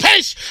 I'm going to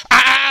pace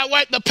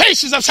the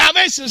patience of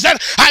salvation.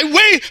 That I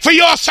wait for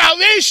your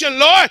salvation,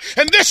 Lord,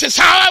 and this is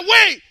how I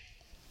wait.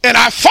 And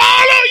I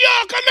follow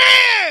your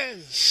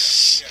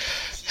commands.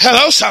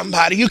 Hello,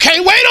 somebody. You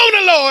can't wait on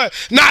the Lord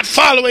not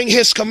following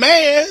his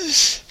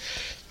commands.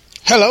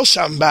 Hello,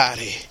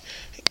 somebody.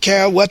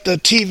 Care what the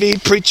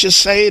TV preachers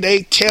say,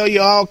 they tell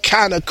you all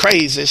kind of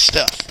crazy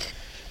stuff.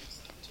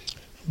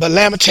 But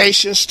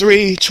Lamentations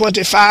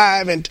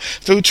 3:25 and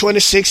through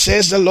 26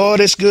 says the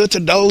Lord is good to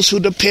those who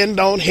depend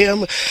on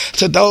him,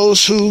 to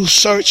those who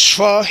search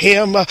for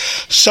him.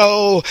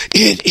 So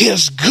it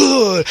is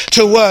good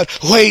to what?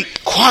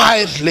 Wait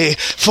quietly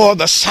for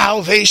the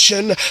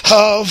salvation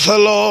of the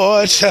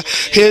Lord.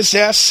 Is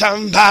there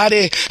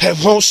somebody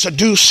that wants to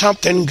do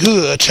something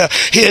good?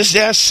 Is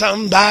there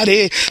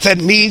somebody that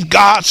needs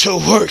God to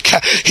work?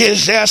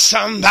 Is there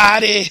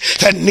somebody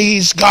that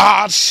needs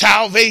God's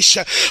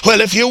salvation? Well,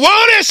 if you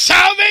want his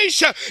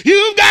salvation,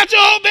 you've got to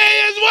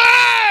obey his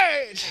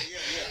word.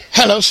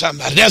 Hello,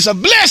 somebody. There's a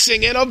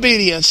blessing in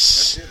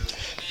obedience.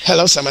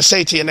 Hello, somebody.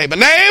 Say to your neighbor,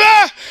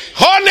 neighbor,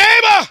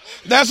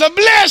 there's a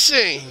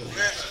blessing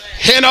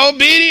in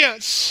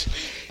obedience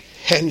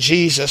in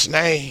Jesus'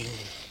 name.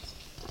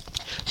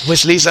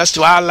 Which leads us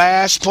to our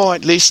last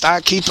point, lest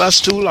I keep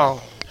us too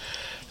long.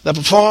 The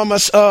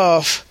performance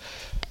of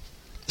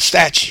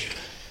statute.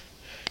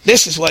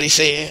 This is what he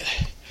said.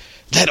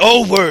 That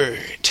old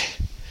word.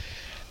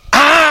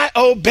 I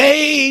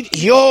obeyed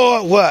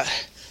your what?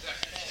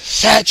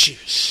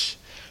 Statutes.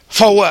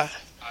 For what?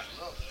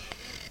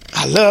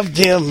 I love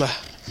them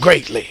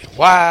greatly.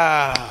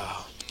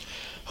 Wow.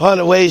 One of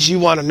the ways you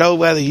want to know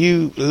whether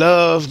you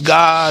love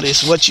God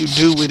is what you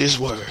do with his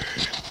word.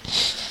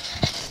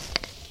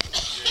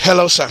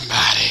 Hello,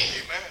 somebody.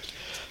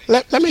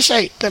 Let me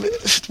say,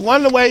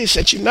 one of the ways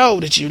that you know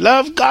that you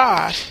love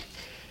God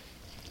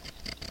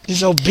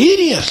is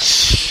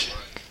obedience.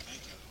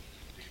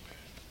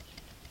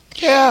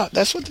 Yeah,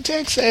 that's what the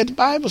text said. The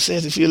Bible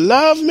says, if you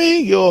love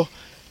me, you're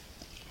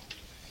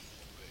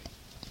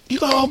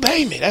going to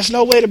obey me. That's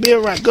no way to be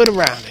good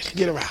around it.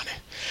 Get around it.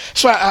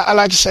 That's why I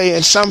like to say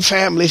in some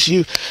families,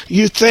 you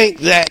think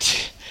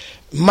that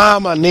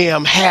Mama and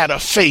them had a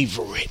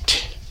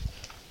favorite.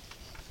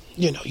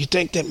 You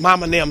think that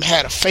Mama and them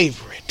had a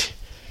favorite.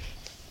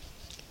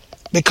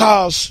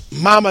 Because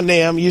Mama and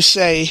them, you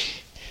say,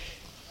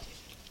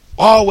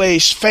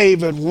 always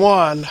favored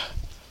one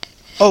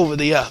over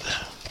the other.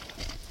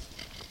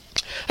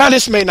 Now,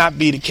 this may not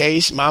be the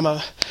case.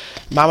 Mama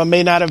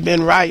may not have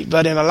been right,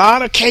 but in a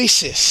lot of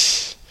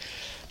cases,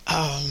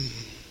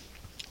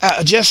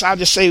 I'll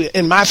just say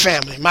in my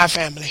family,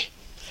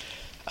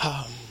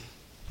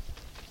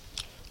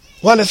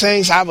 one of the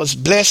things I was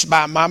blessed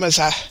by Mama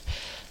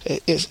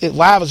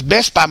I was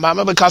blessed by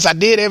Mama because I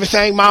did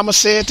everything Mama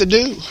said to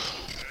do.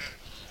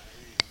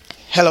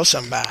 Hello,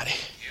 somebody.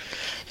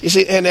 You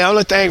see, and the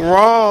only thing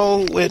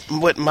wrong with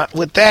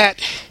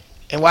that,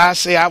 and why I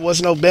say I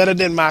was no better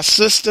than my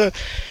sister,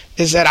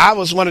 is that I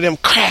was one of them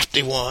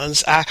crafty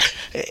ones.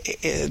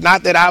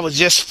 Not that I was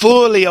just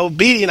fully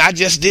obedient. I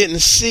just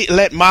didn't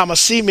let mama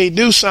see me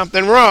do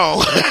something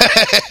wrong.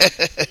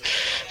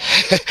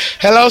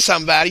 Hello,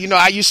 somebody. You know,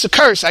 I used to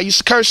curse. I used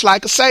to curse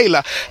like a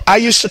sailor. I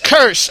used to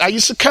curse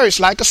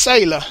like a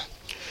sailor.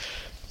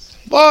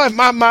 Boy, if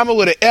my mama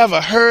would have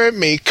ever heard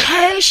me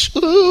curse,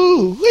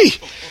 ooh-wee,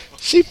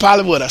 she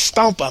probably would have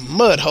stomped a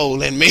mud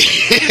hole in me.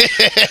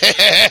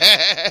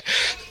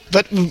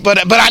 But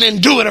I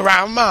didn't do it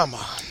around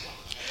mama.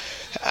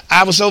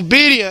 I was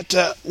obedient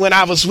when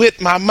I was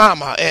with my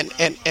mama, and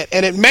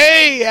it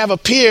may have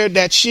appeared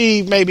that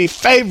she maybe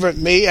favored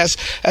me as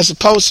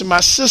opposed to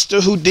my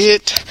sister, who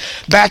did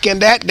back in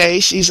that day.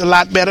 She's a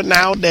lot better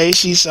nowadays.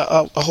 She's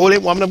a holy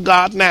woman of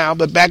God now,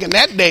 but back in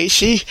that day,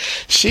 she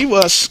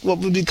was what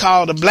would be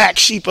called the black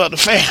sheep of the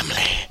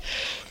family.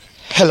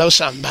 Hello,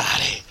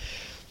 somebody.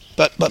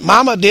 But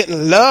mama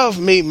didn't love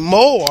me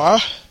more.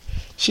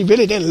 She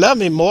really didn't love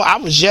me more. I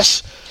was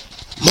just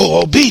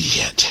more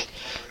obedient.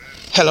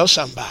 Hello,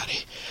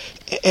 somebody.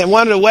 And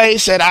one of the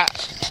ways that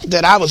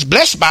I was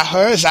blessed by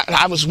her is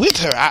I was with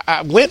her.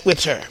 I went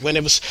with her. When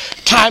it was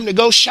time to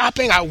go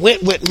shopping, I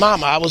went with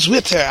mama. I was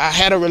with her. I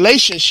had a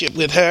relationship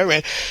with her.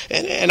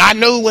 And I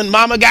knew when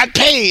mama got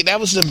paid, that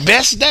was the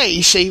best day.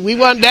 You see, we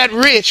weren't that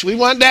rich.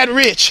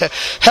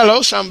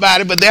 Hello,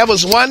 somebody. But there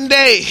was one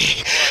day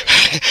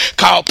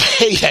called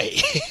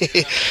payday.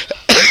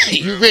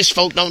 You rich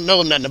folk don't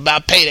know nothing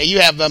about payday. You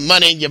have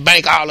money in your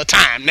bank all the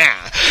time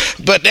now.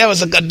 But there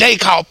was a day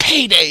called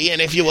payday,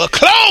 and if you were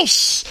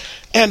close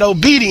and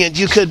obedient,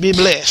 you could be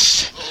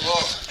blessed.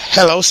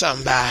 Hello,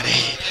 somebody.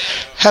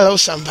 Hello,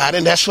 somebody.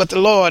 And that's what the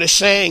Lord is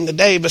saying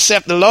today.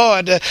 Except the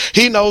Lord,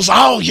 he knows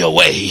all your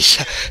ways.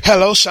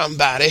 Hello,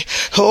 somebody.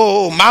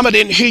 Oh, mama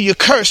didn't hear you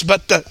curse,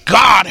 but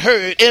God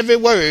heard every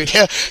word.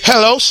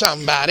 Hello,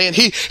 somebody. And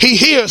he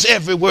hears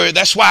every word.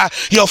 That's why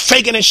you're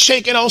faking and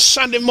shaking on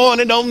Sunday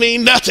morning don't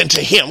mean nothing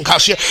to him,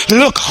 because you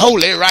look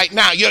holy right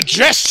now. You're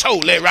dressed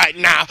holy right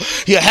now.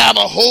 You have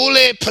a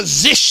holy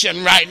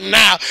position right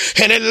now.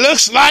 And it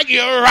looks like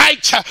you're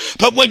right.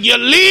 But when you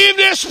leave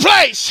this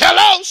place,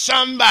 hello,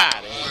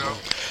 somebody.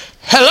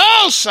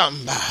 Hello,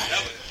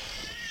 somebody.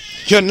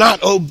 You're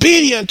not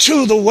obedient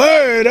to the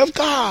word of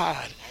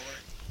God.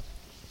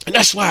 And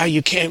that's why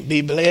you can't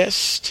be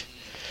blessed.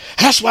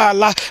 That's why a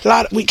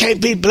lot we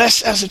can't be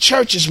blessed as a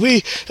church.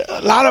 A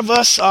lot of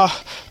us are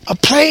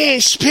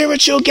playing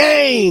spiritual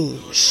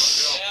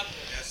games.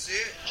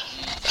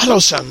 Hello,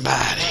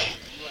 somebody.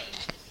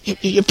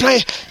 You're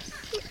playing,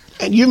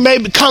 and you may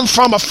come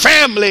from a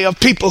family of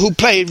people who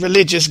played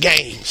religious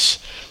games.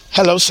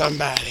 Hello,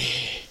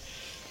 somebody.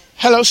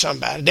 Hello,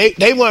 somebody.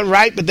 They weren't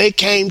right, but they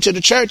came to the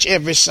church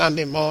every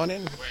Sunday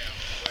morning.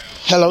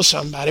 Hello,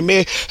 somebody.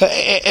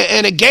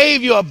 And it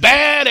gave you a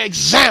bad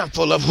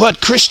example of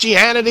what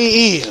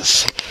Christianity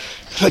is.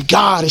 But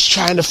God is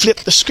trying to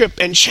flip the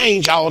script and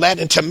change all that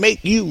and to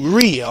make you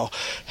real.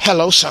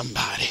 Hello,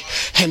 somebody.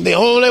 And the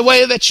only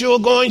way that you're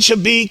going to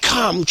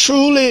become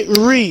truly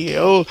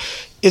real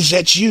is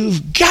that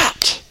you've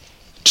got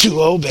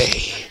to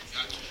obey.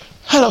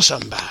 Hello,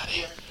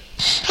 somebody.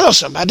 Hello,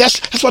 somebody.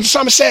 That's what the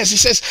psalmist says. He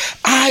says,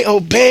 I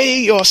obey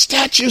your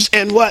statutes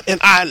and what? And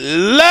I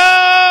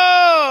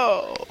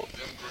love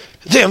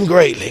them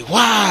greatly.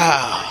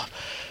 Wow.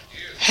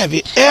 Have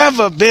you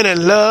ever been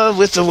in love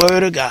with the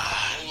word of God?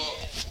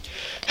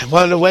 And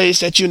one of the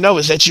ways that you know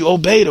is that you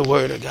obey the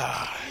word of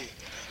God.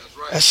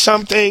 There's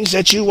some things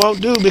that you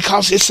won't do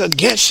because it's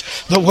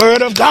against the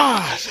word of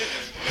God.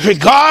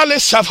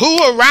 Regardless of who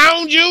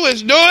around you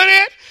is doing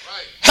it.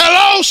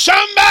 Hello,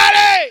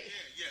 somebody.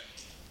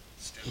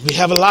 We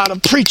have a lot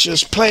of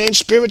preachers playing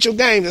spiritual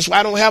games. That's why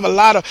I don't have a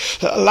lot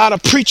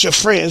of preacher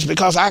friends,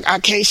 because I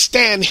can't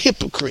stand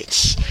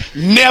hypocrites.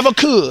 Never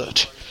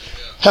could.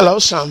 Hello,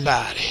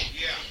 somebody.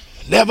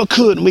 Never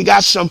could. And we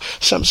got some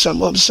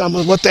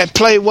of what that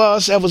play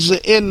was. That was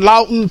in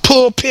Lawton,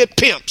 Pulpit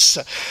Pimps.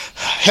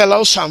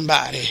 Hello,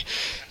 somebody.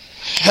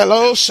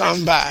 Hello,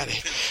 somebody.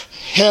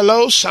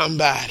 Hello,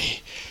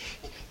 somebody.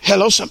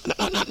 Hello,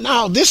 somebody.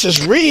 No, this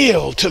is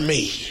real to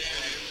me.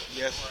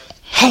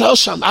 Hello,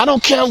 somebody. I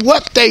don't care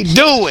what they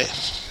doing.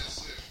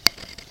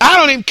 I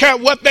don't even care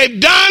what they've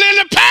done in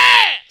the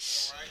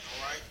past.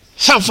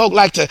 Some folk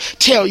like to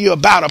tell you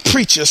about a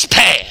preacher's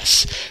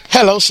past.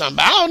 Hello,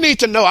 somebody. I don't need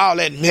to know all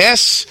that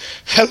mess.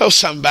 Hello,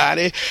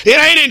 somebody. It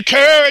ain't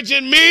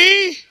encouraging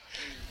me.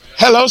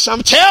 Hello,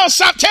 somebody.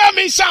 Tell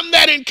me something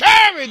that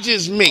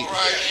encourages me.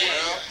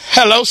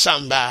 Hello,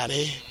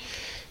 somebody.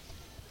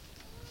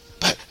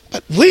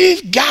 But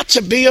we've got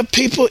to be a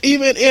people,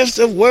 even if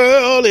the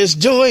world is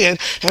doing,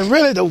 and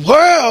really the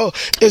world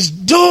is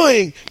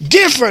doing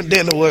different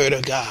than the word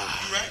of God.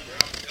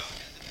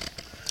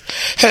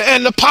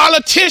 And the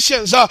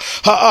politicians are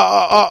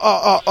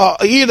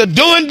either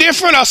doing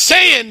different or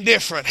saying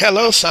different.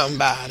 Hello,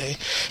 somebody.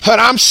 But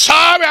I'm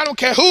sorry, I don't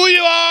care who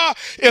you are.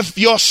 If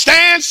your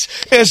stance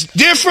is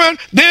different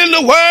than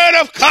the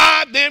word of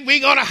God, then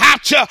we're going to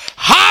have to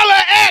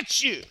holler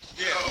at you.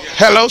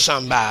 Hello,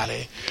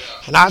 somebody.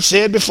 And I've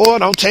said before,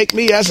 don't take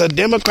me as a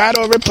Democrat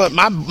or a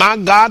Republican. My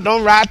God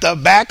don't ride the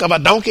back of a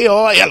donkey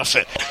or an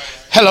elephant.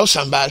 Hello,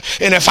 somebody.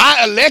 And if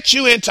I elect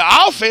you into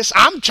office,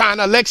 I'm trying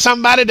to elect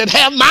somebody that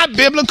have my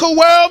biblical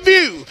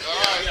worldview.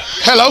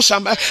 Hello,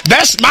 somebody.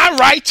 That's my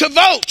right to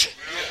vote.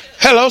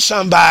 Hello,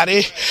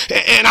 somebody.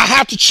 And I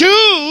have to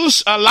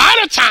choose a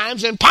lot of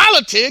times in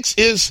politics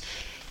is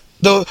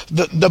the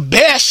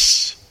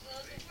best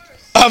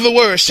of the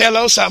worst.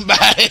 Hello,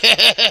 somebody.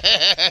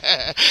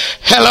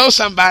 Hello,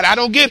 somebody. I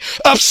don't get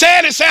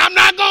upset and say, I'm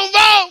not going to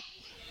vote.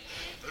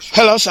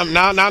 Hello,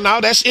 somebody.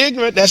 No. That's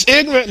ignorant. That's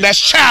ignorant. That's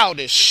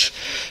childish.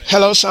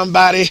 Hello,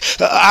 somebody.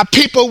 Our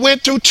people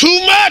went through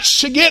too much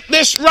to get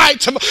this right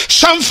to vote.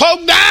 Some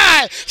folk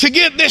died to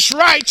get this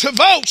right to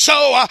vote. So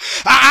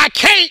I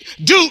can't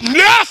do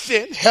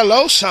nothing.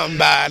 Hello,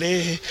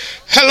 somebody.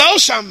 Hello,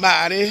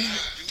 somebody.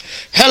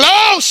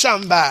 Hello,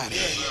 somebody.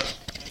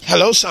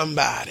 Hello,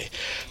 somebody.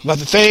 But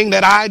the thing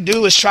that I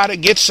do is try to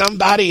get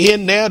somebody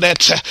in there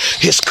that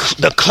is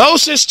the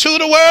closest to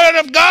the Word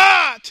of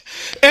God.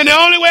 And the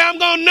only way I'm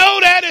going to know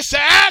that is to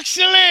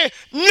actually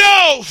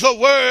know the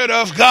Word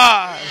of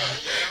God.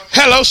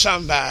 Hello,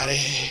 somebody.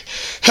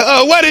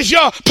 What is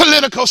your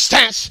political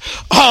stance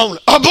on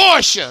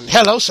abortion?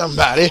 Hello,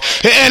 somebody.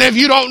 And if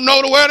you don't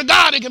know the Word of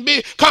God, it can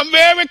become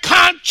very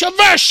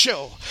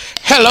controversial.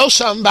 Hello,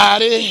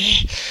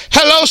 somebody.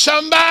 Hello,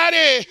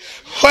 somebody.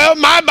 Well,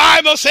 my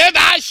Bible says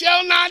I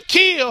shall not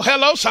kill.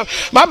 Hello, somebody.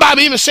 My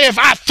Bible even says if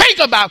I think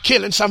about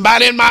killing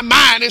somebody in my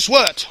mind, it's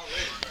what?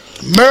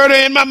 Murder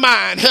in my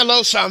mind.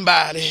 Hello,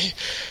 somebody.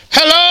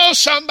 Hello,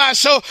 somebody.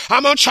 So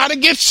I'm going to try to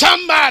get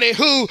somebody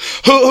who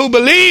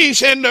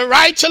believes in the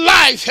right to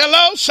life.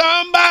 Hello,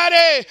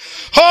 somebody.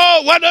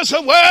 Oh, what does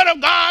the Word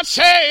of God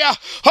say?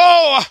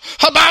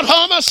 About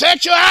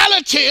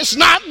homosexuality. It's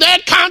not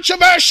that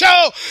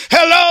controversial.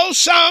 Hello,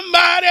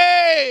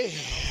 somebody.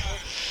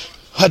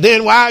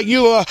 Then while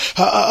you are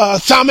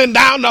thumbing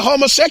down the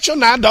homosexual,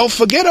 now don't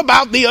forget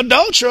about the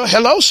adulterer.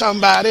 Hello,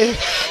 somebody.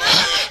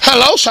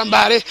 Hello,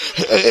 somebody.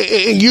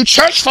 And you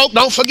church folk,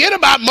 don't forget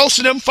about most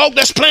of them folk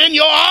that's playing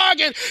your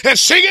organ and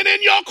singing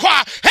in your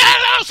choir.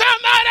 Hello,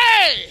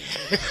 somebody.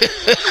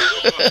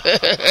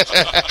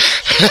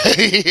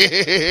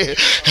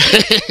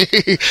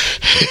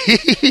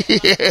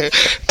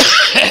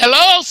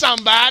 Hello,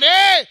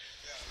 somebody.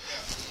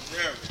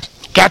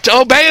 Got to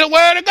obey the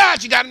Word of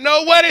God. You got to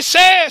know what it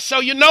says so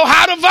you know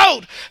how to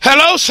vote.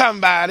 Hello,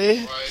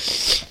 somebody.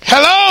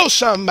 Hello,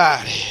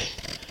 somebody.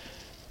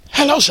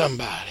 Hello,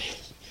 somebody.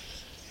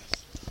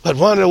 But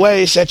one of the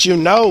ways that you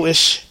know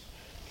is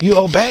you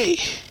obey.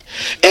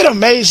 It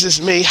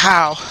amazes me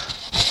how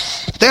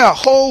there are a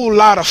whole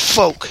lot of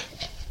folk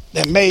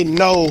that may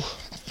know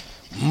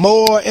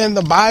more in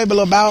the Bible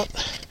about,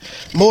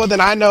 more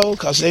than I know,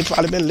 because they've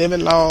probably been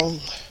living long.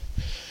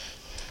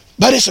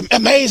 But it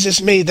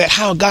amazes me that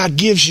how God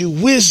gives you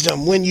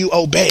wisdom when you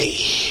obey.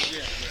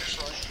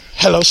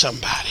 Hello,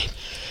 somebody.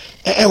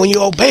 And when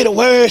you obey the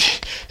Word,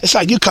 it's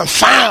like you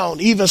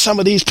confound even some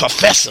of these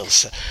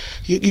professors.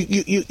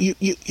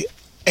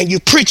 And you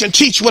preach and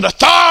teach with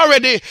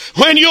authority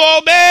when you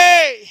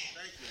obey.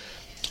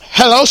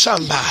 Hello,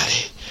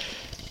 somebody.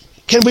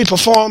 Can we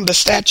perform the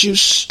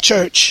statutes,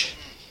 church?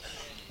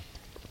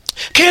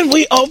 Can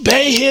we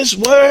obey His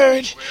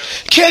Word?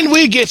 Can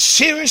we get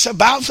serious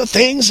about the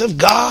things of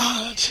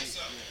God?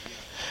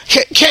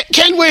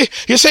 Can we,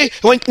 you see,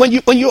 when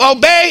you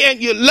obey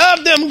and you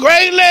love them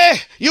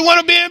greatly, you want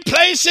to be in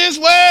places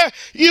where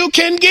you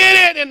can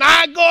get it. And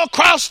I go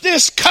across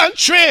this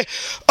country, and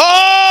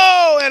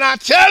I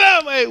tell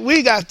them, hey,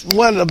 we got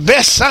one of the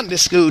best Sunday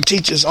school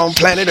teachers on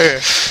planet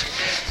Earth.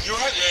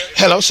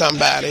 Hello,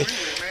 somebody.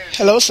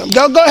 Hello,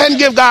 somebody. Go ahead and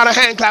give God a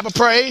hand clap of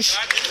praise.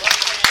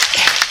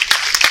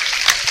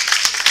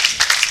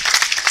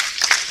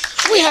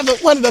 We have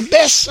one of the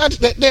best.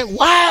 Then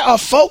why are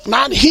folk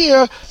not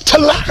here to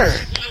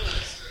learn?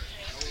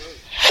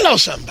 Hello,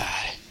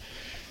 somebody.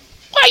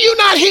 Why are you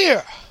not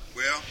here?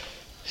 Well,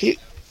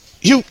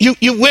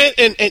 you went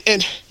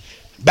and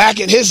back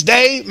in his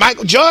day,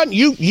 Michael Jordan.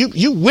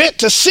 You went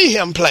to see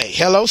him play.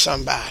 Hello,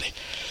 somebody.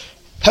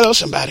 Hello,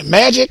 somebody.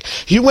 Magic.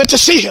 You went to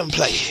see him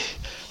play.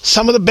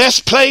 Some of the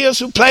best players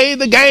who played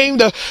the game,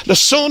 the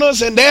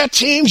Sooners and their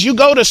teams, you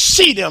go to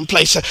see them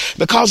play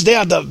because they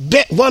are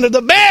one of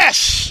the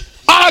best.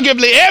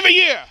 Arguably every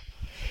year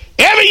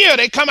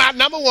they come out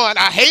number one.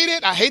 I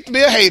hate to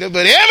be a hater,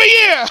 but every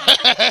year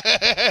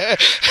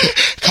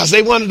because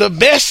they one of the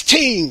best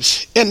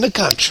teams in the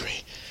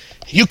country.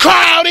 You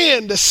crowd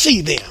in to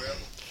see them.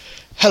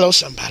 Hello,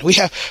 somebody. We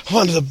have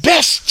one of the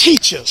best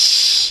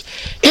teachers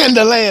in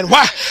the land.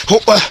 Why?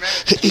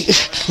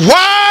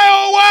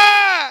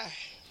 Why?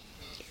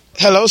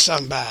 Hello,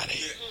 somebody.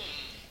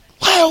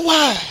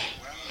 Why?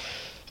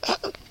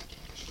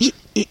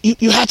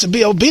 You have to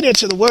be obedient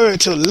to the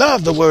Word to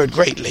love the Word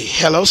greatly.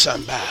 Hello,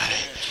 somebody.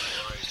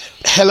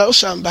 Hello,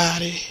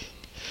 somebody.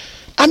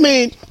 I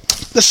mean,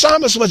 the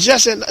psalmist was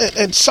just in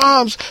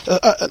Psalms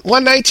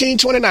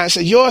 119:29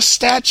 said, your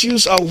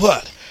statutes are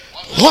what?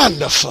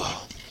 Wonderful.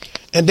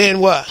 And then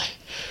what?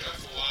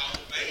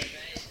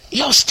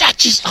 Your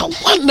statutes are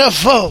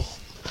wonderful.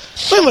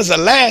 When was the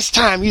last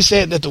time you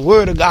said that the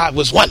word of God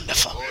was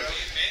wonderful?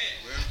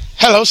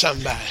 Hello,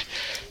 somebody.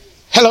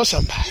 Hello,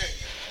 somebody.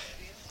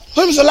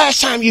 When was the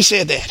last time you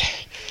said that?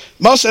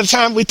 Most of the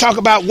time we talk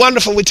about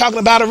wonderful, we're talking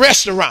about a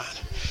restaurant.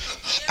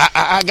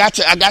 I got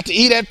to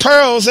eat at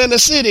Pearl's in the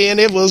city, and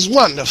it was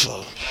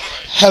wonderful.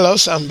 Hello,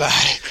 somebody.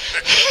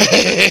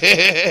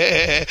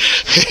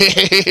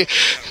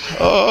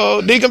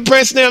 Oh, Deacon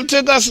Prince them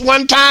took us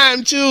one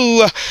time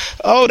to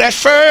that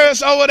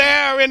first over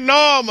there in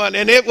Norman,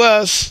 and it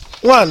was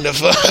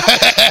wonderful.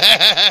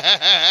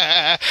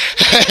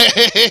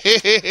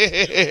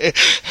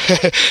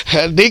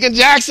 Deacon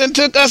Jackson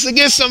took us to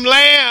get some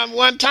lamb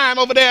one time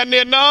over there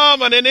near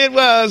Norman, and it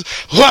was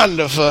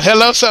wonderful.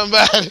 Hello,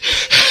 somebody.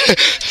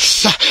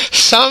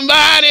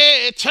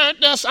 Somebody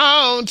turned us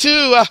on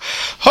to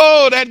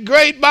that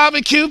great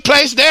barbecue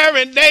place there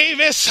in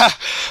Davis.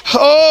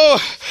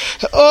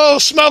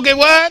 Smoking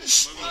what?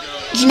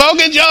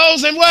 Smoking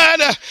Joe's and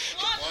what?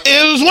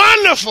 It was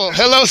wonderful.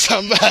 Hello,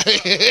 somebody.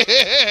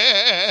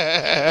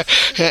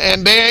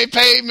 And they ain't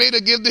paid me to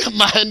give them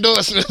my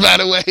endorsement, by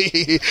the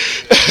way.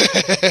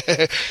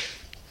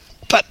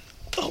 But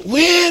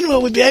when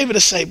will we be able to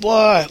say,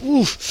 boy,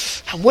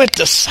 I went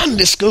to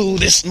Sunday school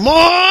this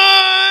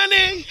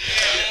morning,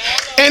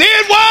 and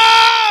it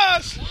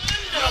was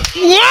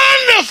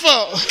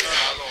wonderful.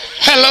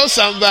 Hello,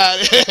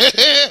 somebody.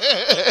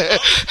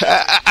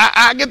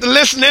 I get to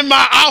listen in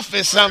my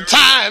office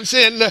sometimes,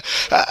 and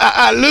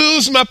I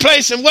lose my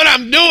place in what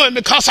I'm doing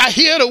because I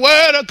hear the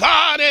word of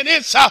God, and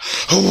it's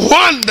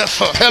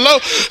wonderful. Hello,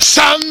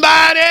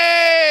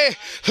 somebody.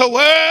 The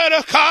word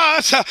of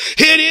God,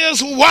 it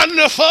is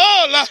wonderful,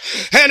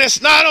 and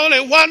it's not only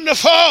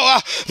wonderful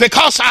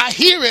because I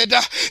hear it,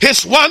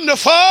 it's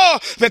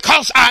wonderful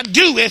because I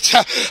do it.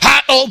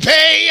 I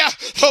obey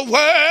the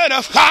word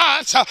of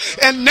God,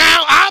 and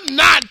now I'm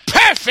not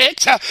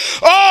perfect. At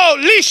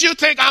least you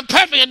think I'm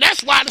perfect, and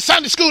that's why the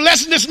Sunday school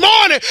lesson this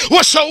morning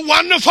was so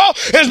wonderful,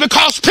 is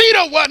because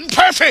Peter wasn't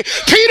perfect.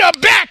 Peter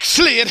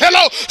backslid.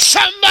 Hello,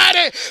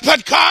 somebody,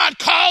 but God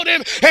called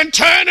him and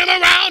turned him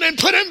around and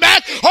put him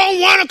back on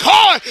one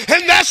accord,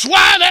 and that's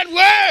why that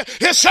word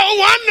is so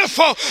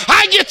wonderful.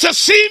 I get to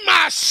see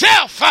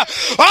myself,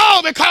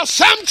 because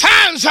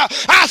sometimes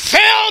I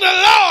fail the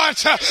Lord,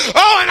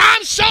 and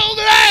I'm so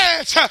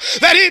glad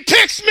that he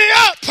picks me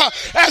up,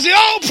 as the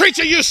old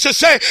preacher used to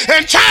say,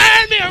 and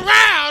turn me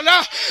around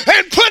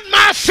and put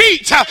my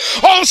feet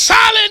on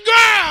solid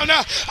ground.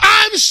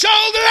 I'm so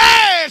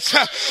glad,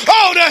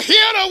 to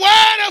hear the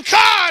word of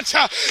God.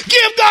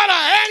 Give God a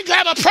hand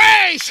clap of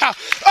praise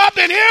up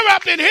in here,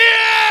 up in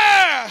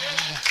here.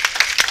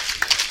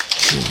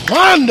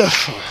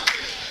 Wonderful.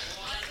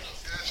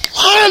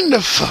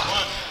 Wonderful.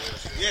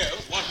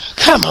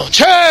 Come on,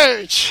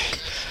 church.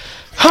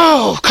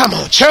 Oh, come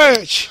on,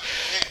 church.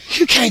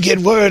 You can't get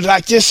word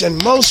like this in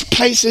most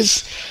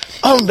places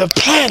on the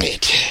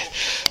planet.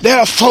 There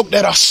are folk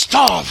that are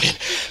starving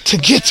to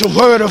get the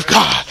word of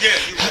God.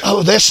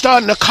 They're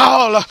starting to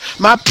call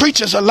my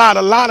preachers a lot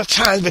of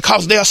times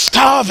because they're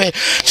starving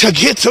to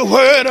get the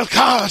word of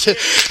God.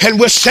 And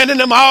we're sending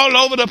them all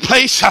over the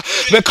place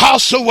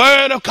because the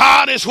word of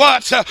God is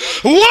what?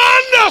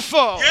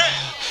 Wonderful.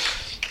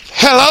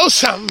 Hello,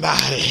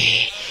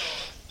 somebody.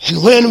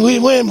 And when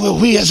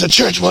we as a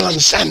church will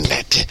understand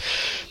that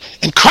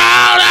and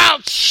crowd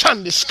out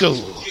Sunday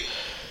school.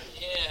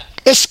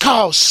 It's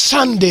called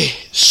Sunday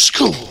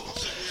school.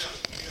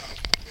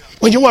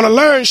 When you want to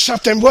learn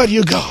something, where do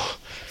you go?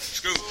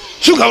 School.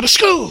 You go to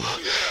school.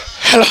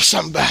 Hello,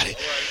 somebody.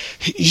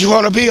 You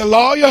want to be a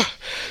lawyer?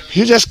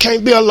 You just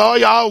can't be a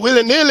lawyer all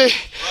willy-nilly.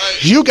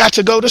 You got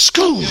to go to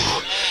school.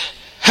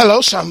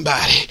 Hello,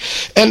 somebody.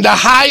 And the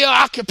higher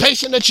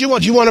occupation that you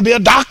want to be a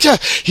doctor,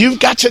 you've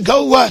got to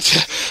go what?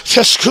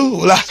 To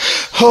school.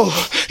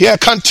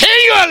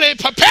 Continually,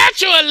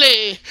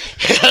 perpetually.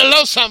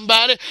 Hello,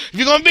 somebody. If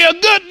you're going to be a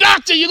good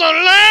doctor, you're going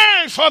to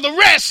learn for the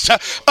rest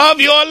of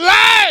your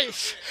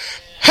life.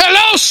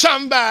 Hello,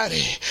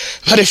 somebody.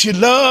 But if you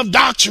love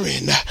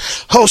doctrine,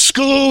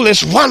 school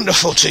is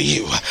wonderful to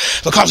you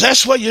because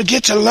that's where you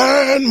get to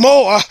learn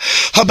more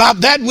about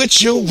that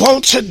which you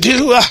want to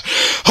do.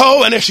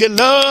 And if you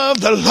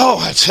love the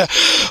Lord,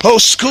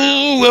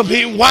 school will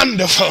be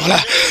wonderful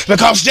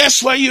because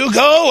that's where you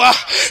go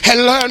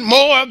and learn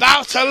more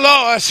about the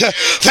Lord.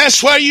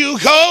 That's where you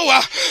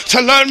go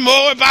to learn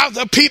more about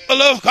the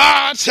people of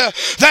God.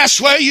 That's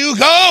where you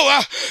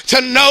go to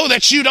know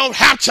that you don't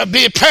have to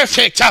be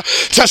perfect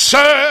to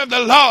serve the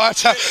Lord.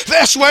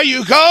 That's where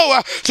you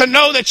go to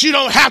know that you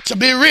don't have to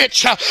be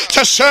rich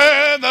to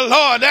serve the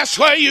Lord. That's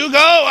where you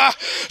go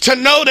to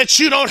know that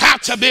you don't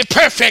have to be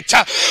perfect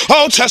to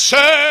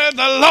serve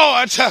the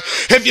Lord.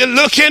 If you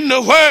look in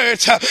the Word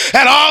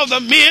at all the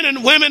men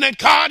and women that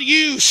God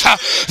used,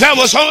 there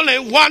was only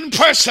one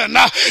person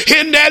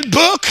in that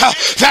book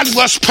that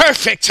was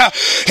perfect,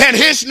 and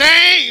his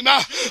name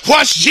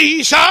was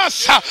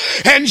Jesus.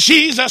 And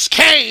Jesus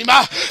came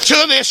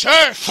to this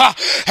earth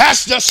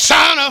as the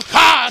Son of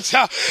God,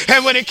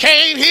 and when he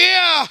came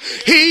here,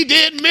 he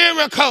did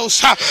miracles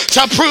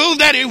to prove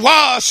that he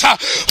was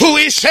who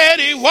he said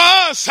he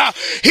was.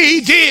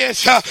 He did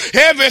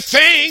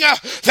everything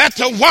that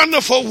the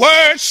wonderful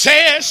word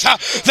says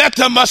that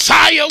the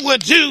Messiah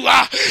would do.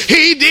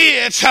 He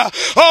did.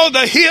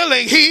 The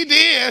healing, he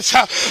did.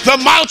 The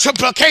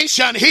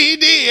multiplication, he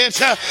did.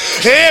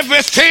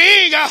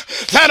 Everything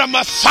that a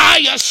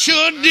Messiah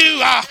should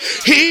do.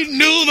 He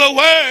knew the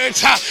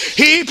words.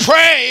 He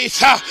prayed.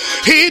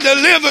 He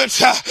delivered.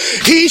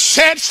 He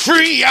set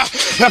free.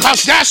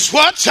 Because that's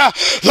what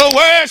the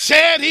word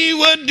said he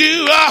would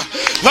do.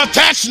 But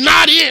that's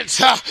not it.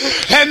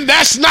 And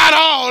that's not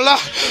all.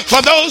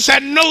 For those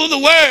that know the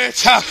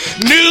words,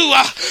 knew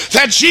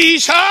that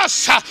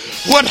Jesus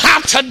would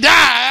have to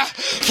die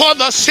for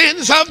the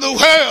sins of the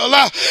world.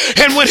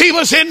 And when he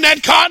was in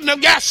that Garden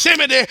of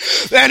Gethsemane,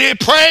 then he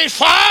prayed,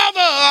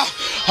 Father,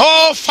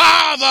 oh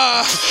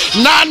Father,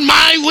 not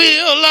my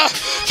will,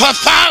 but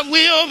thy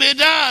will be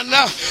done.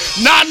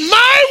 Not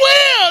my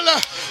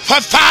will,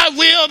 but thy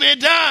will be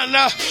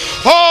done.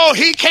 Oh,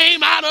 he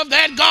came out of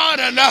that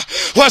garden,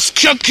 was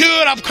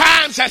cured of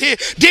crimes that he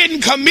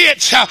didn't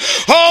commit.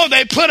 Oh,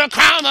 they put a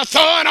crown of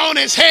thorn on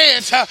his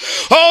head.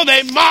 Oh,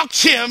 they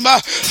mocked him.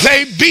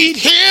 They beat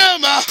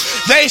him.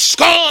 They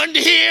scorned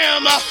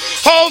him.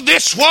 Oh,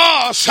 this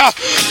was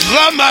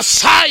the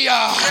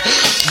Messiah.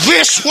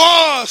 This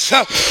was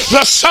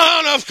the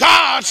Son of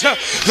God.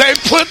 They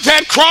put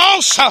that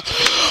cross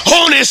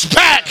on his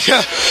back,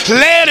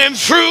 led him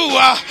through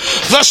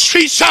the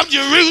streets of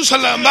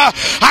Jerusalem.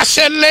 I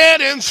said,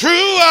 led him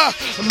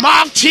through,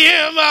 mocked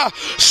him,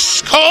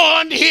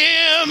 scorned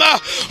him.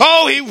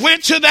 Oh, he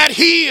went to that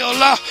hill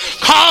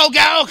called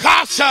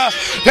Golgotha.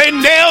 They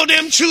nailed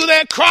him to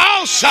that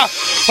cross.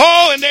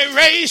 Oh, and they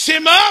raised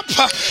him up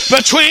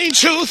between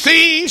two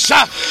thieves.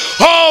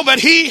 Oh, but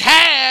he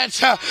had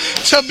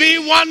to be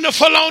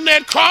wonderful on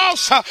that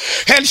cross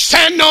and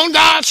stand on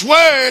God's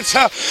words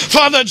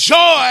for the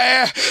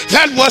joy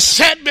that was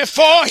set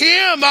before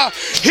him.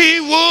 He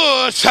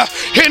would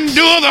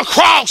endure the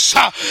cross.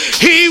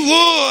 He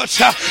would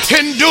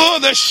endure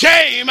the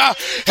shame.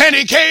 And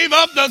he gave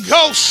up the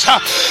ghost.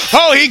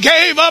 Oh, he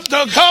gave up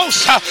the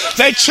ghost.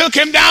 They took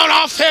him down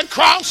off that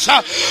cross.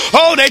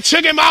 Oh, they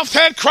took him off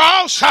that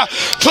cross,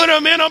 put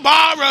him in a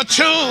borrowed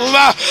tomb.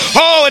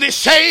 Oh, and he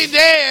stayed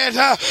dead.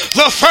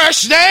 The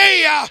first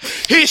day,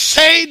 he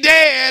stayed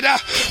dead.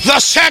 The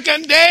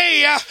second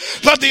day,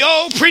 but the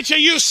old preacher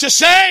used to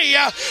say,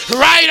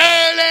 right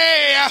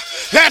early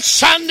that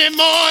Sunday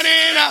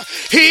morning,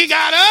 he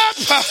got up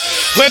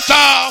with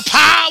all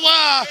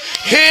power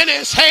in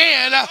his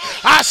hand.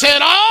 I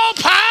said, all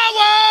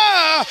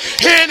power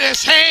in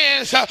his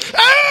hands. Early.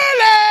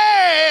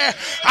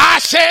 I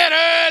said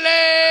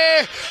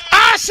early.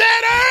 I said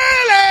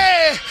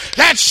early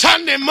that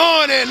Sunday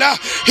morning,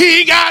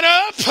 he got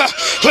up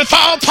with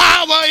all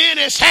power in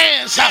his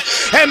hands.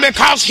 And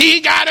because he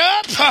got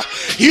up,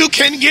 you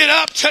can get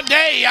up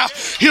today.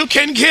 You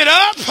can get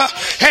up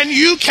and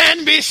you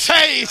can be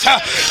saved.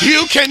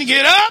 You can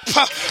get up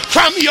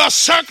from your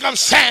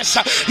circumstance.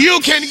 You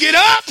can get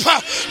up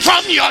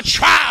from your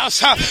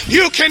trials.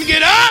 You can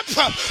get up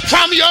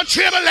from your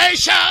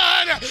tribulation.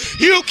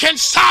 You can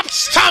stop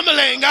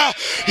stumbling.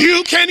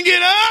 You can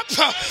get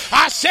up.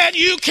 I said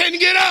you can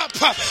get up.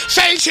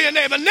 Say to your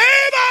neighbor, neighbor,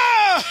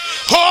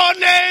 oh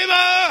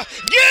neighbor,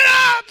 get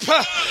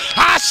up.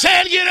 I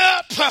said get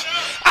up.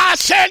 I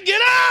said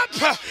get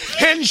up.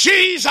 In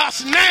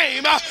Jesus'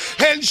 name.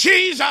 In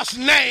Jesus'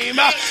 name.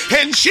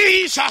 In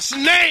Jesus'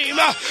 name.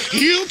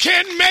 You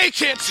can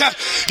make it.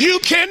 You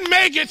can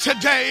make it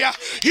today.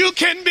 You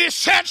can be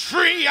set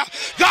free.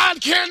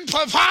 God can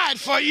provide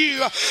for you.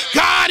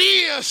 God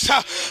is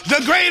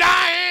the great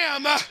I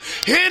am.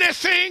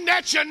 Anything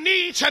that you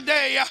need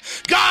today,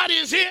 God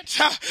is it.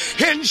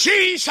 In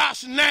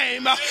Jesus'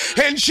 name.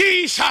 In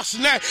Jesus'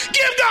 name.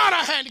 Give God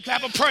a hand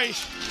clap of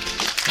praise.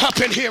 Up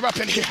in here, up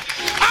in here.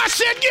 I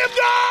said give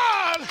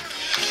God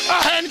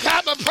a hand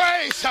clap of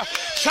praise.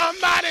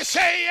 Somebody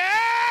say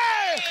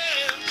yeah.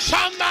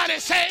 Somebody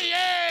say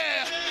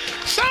yeah.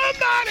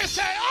 Somebody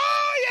say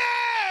oh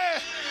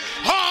yeah.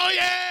 Oh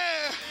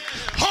yeah.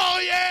 Oh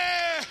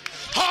yeah.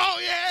 Oh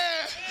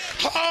yeah.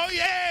 Oh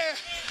yeah.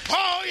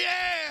 Oh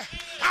yeah.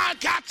 I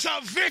got the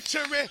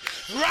victory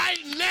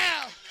right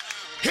now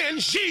in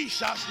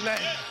Jesus'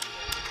 name.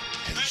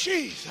 In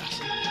Jesus'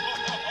 name.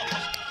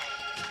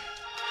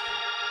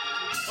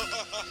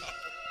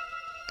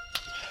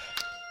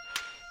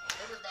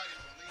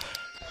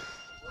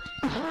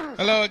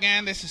 Hello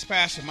again, this is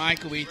Pastor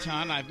Michael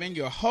Eaton. I've been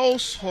your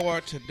host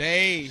for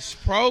today's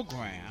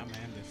program,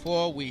 and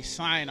before we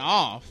sign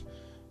off,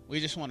 we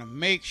just want to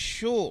make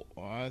sure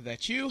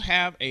that you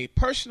have a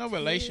personal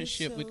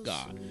relationship with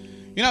God.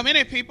 You know,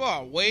 many people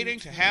are waiting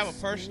to have a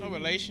personal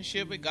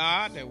relationship with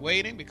God. They're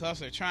waiting because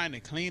they're trying to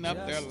clean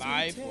up their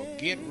life or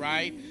get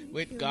right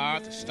with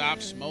God, to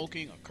stop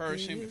smoking or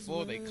cursing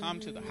before they come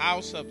to the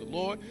house of the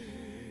Lord.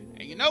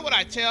 And you know what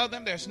I tell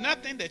them? There's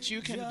nothing that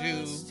you can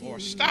do or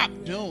stop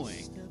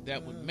doing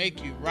that would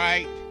make you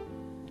right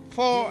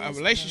for a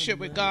relationship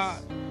with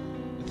God.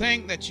 The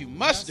thing that you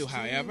must do,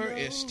 however,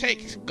 is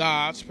take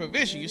God's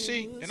provision. You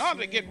see, in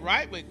order to get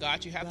right with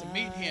God, you have to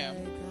meet him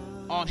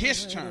on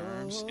his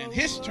terms, and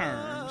his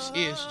terms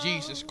is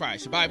Jesus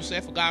Christ. The Bible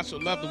said, for God so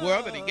loved the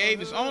world that he gave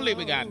his only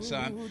begotten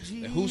Son,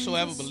 that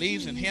whosoever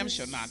believes in him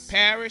shall not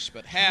perish,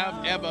 but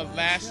have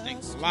everlasting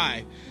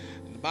life.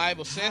 And the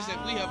Bible says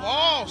that we have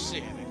all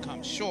sinned and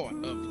come short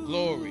of the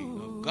glory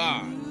of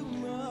God.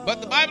 But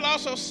the Bible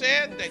also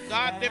said that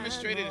God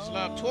demonstrated his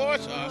love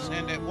towards us,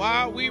 and that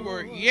while we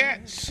were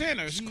yet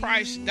sinners,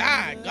 Christ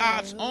died.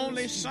 God's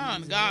only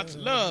Son, God's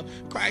love,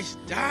 Christ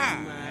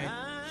died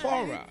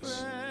for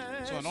us.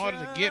 So in order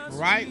to get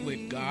right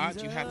with God,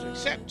 you have to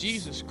accept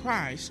Jesus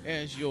Christ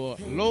as your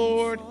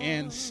Lord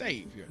and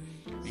Savior.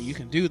 And you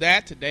can do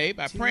that today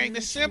by praying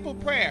this simple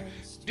prayer.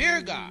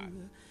 Dear God,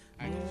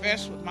 I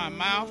confess with my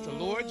mouth the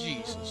Lord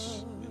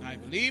Jesus, and I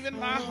believe in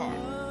my heart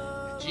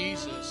that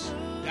Jesus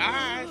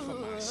died for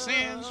my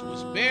sins,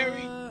 was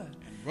buried, and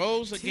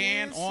rose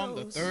again on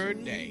the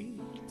third day.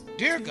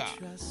 Dear God,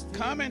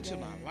 come into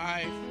my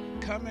life,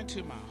 come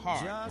into my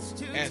heart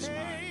as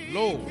my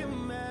Lord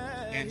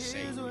and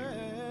Savior.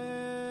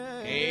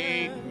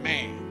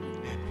 Amen.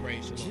 And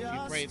praise the Lord. If you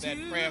prayed that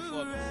prayer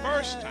for the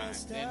first time,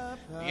 then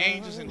the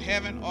angels in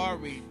heaven are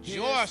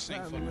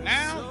rejoicing, for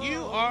now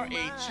you are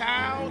a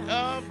child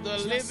of the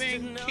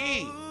living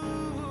King.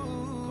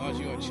 Because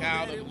you're a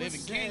child of the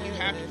living King, you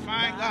have to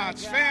find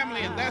God's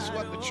family, and that's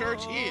what the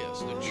church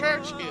is. The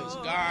church is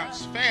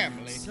God's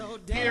family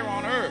here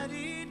on earth.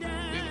 We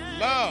would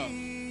love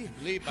to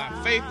believe by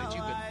faith that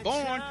you've been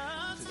born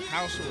into the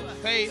household of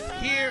faith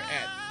here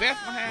at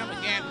Bethlehem.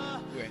 Again,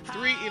 we're at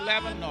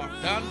 311 North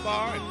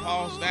Dunbar in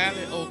Pauls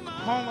Valley,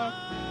 Oklahoma,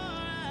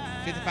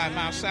 55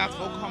 miles south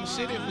of Oklahoma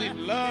City. We'd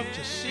love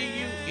to see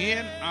you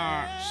in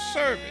our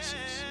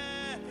services.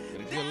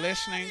 But if you're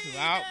listening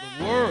throughout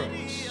the world,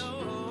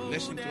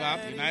 listening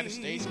throughout the United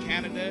States,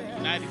 Canada,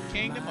 United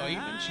Kingdom, or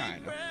even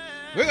China,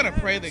 we're going to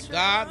pray that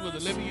God will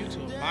deliver you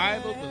to a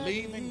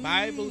Bible-believing,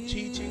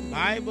 Bible-teaching,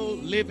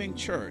 Bible-living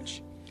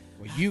church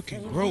where you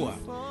can grow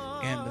up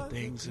in the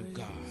things of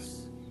God.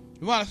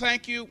 We want to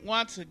thank you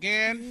once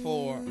again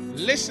for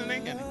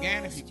listening. And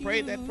again, if you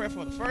prayed that prayer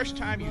for the first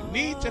time, you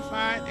need to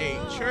find a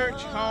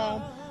church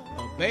home.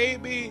 A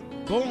baby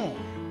born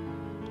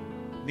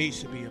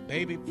needs to be a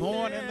baby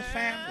born in the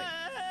family,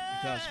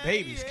 because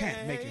babies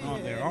can't make it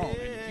on their own.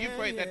 And if you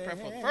prayed that prayer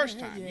for the first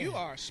time, you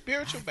are a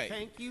spiritual baby,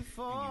 and you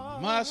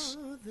must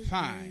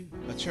find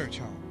a church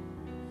home.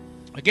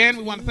 Again,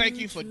 we want to thank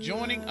you for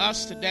joining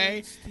us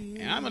today,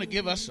 and I'm going to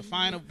give us the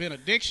final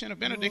benediction. A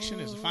benediction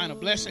is the final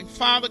blessing.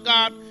 Father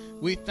God,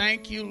 we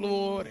thank you,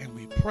 Lord, and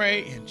we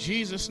pray in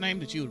Jesus' name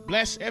that you would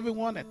bless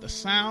everyone at the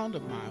sound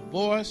of my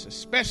voice,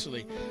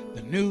 especially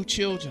the new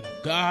children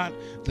of God.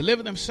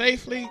 Deliver them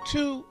safely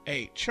to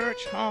a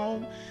church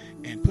home,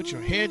 and put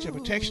your hedge of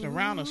protection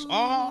around us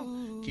all.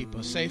 Keep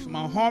us safe from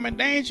all harm and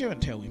danger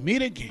until we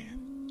meet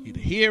again, either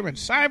here in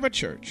Cyber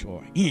Church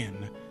or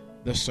in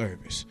the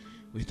service.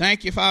 We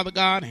thank you, Father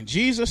God, in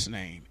Jesus'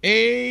 name.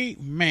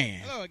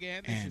 Amen. Hello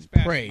again. This is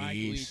Pastor praise Michael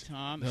E.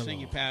 the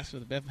senior pastor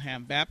of the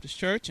Bethlehem Baptist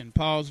Church in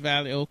Pauls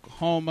Valley,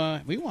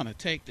 Oklahoma. We want to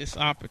take this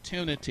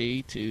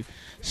opportunity to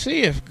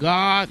see if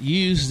God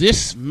used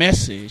this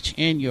message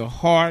in your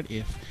heart,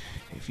 if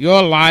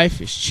your life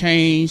is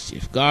changed,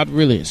 if God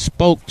really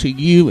spoke to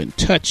you and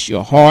touched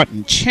your heart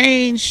and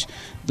changed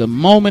the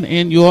moment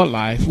in your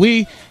life.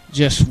 We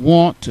just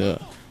want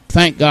to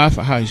thank God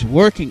for how he's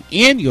working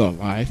in your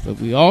life, but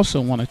we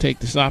also want to take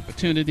this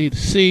opportunity to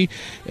see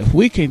if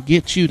we can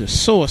get you to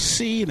sow a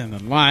seed in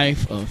the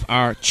life of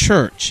our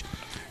church.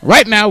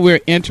 Right now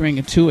we're entering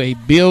into a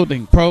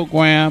building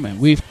program,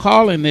 and we've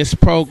calling this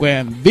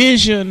program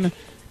Vision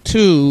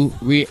to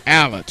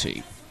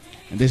Reality.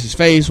 And this is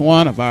phase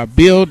one of our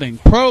building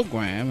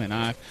program, and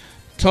I've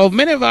told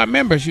many of our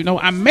members,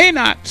 I may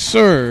not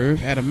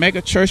serve at a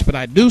mega church, but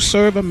I do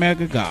serve a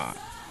mega God.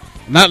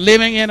 I'm not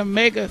living in a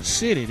mega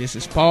city. This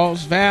is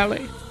Pauls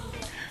Valley.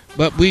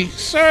 But we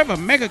serve a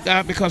mega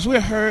God because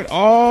we're heard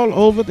all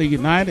over the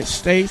United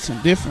States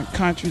and different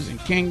countries and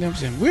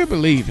kingdoms, and we're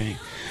believing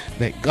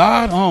that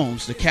God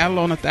owns the cattle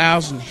on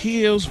 1,000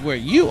 hills where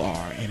you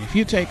are. And if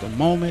you take a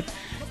moment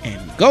and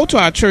go to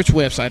our church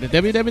website at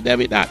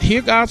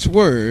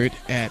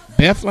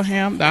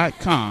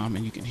www.heargodsword@bethlehem.com,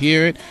 and you can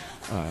hear it.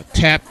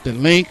 Tap the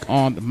link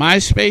on the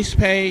MySpace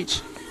page,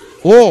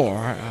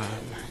 or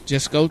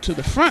just go to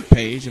the front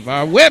page of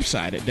our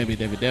website at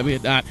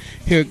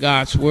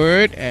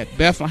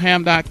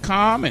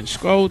www.heargodsword@bethlehem.com and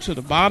scroll to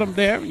the bottom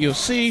there. You'll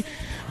see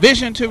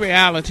Vision to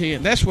Reality,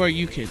 and that's where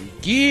you can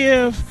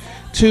give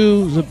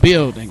to the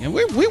building. And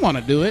we want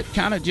to do it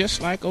kind of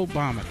just like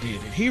Obama did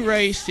it. He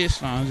raised his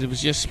funds. It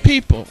was just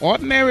people,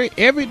 ordinary,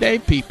 everyday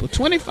people,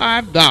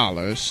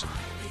 $25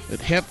 that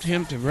helped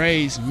him to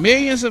raise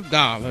millions of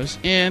dollars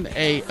in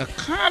a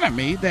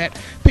economy that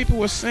people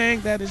were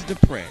saying that is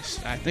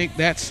depressed. I think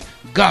that's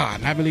God,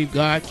 and I believe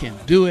God can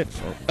do it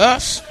for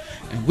us.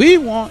 And we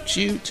want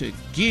you to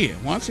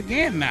give. Once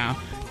again now,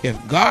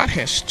 If God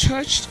has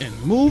touched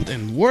and moved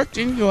and worked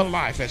in your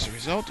life as a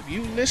result of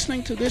you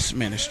listening to this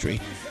ministry,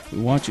 we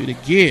want you to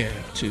give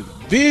to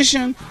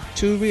Vision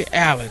to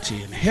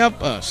Reality and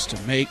help us to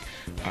make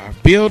our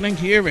building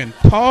here in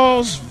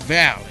Paul's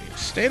Valley,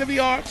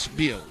 state-of-the-art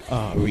build,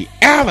 a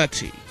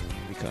reality,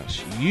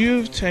 because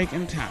you've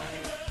taken time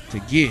to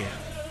give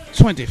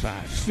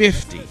 25,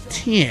 50,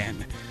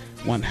 10,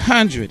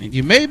 100, and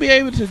you may be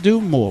able to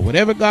do more,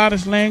 whatever God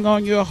is laying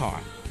on your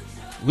heart.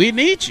 We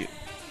need you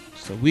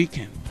so we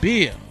can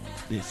build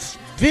this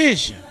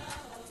vision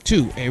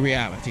to a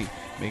reality.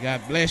 May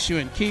God bless you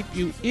and keep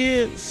you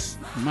is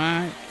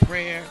my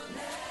prayer.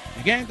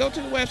 Again, go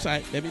to the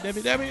website,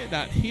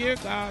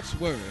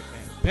 www.heargodsword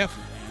at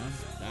Bethlehem.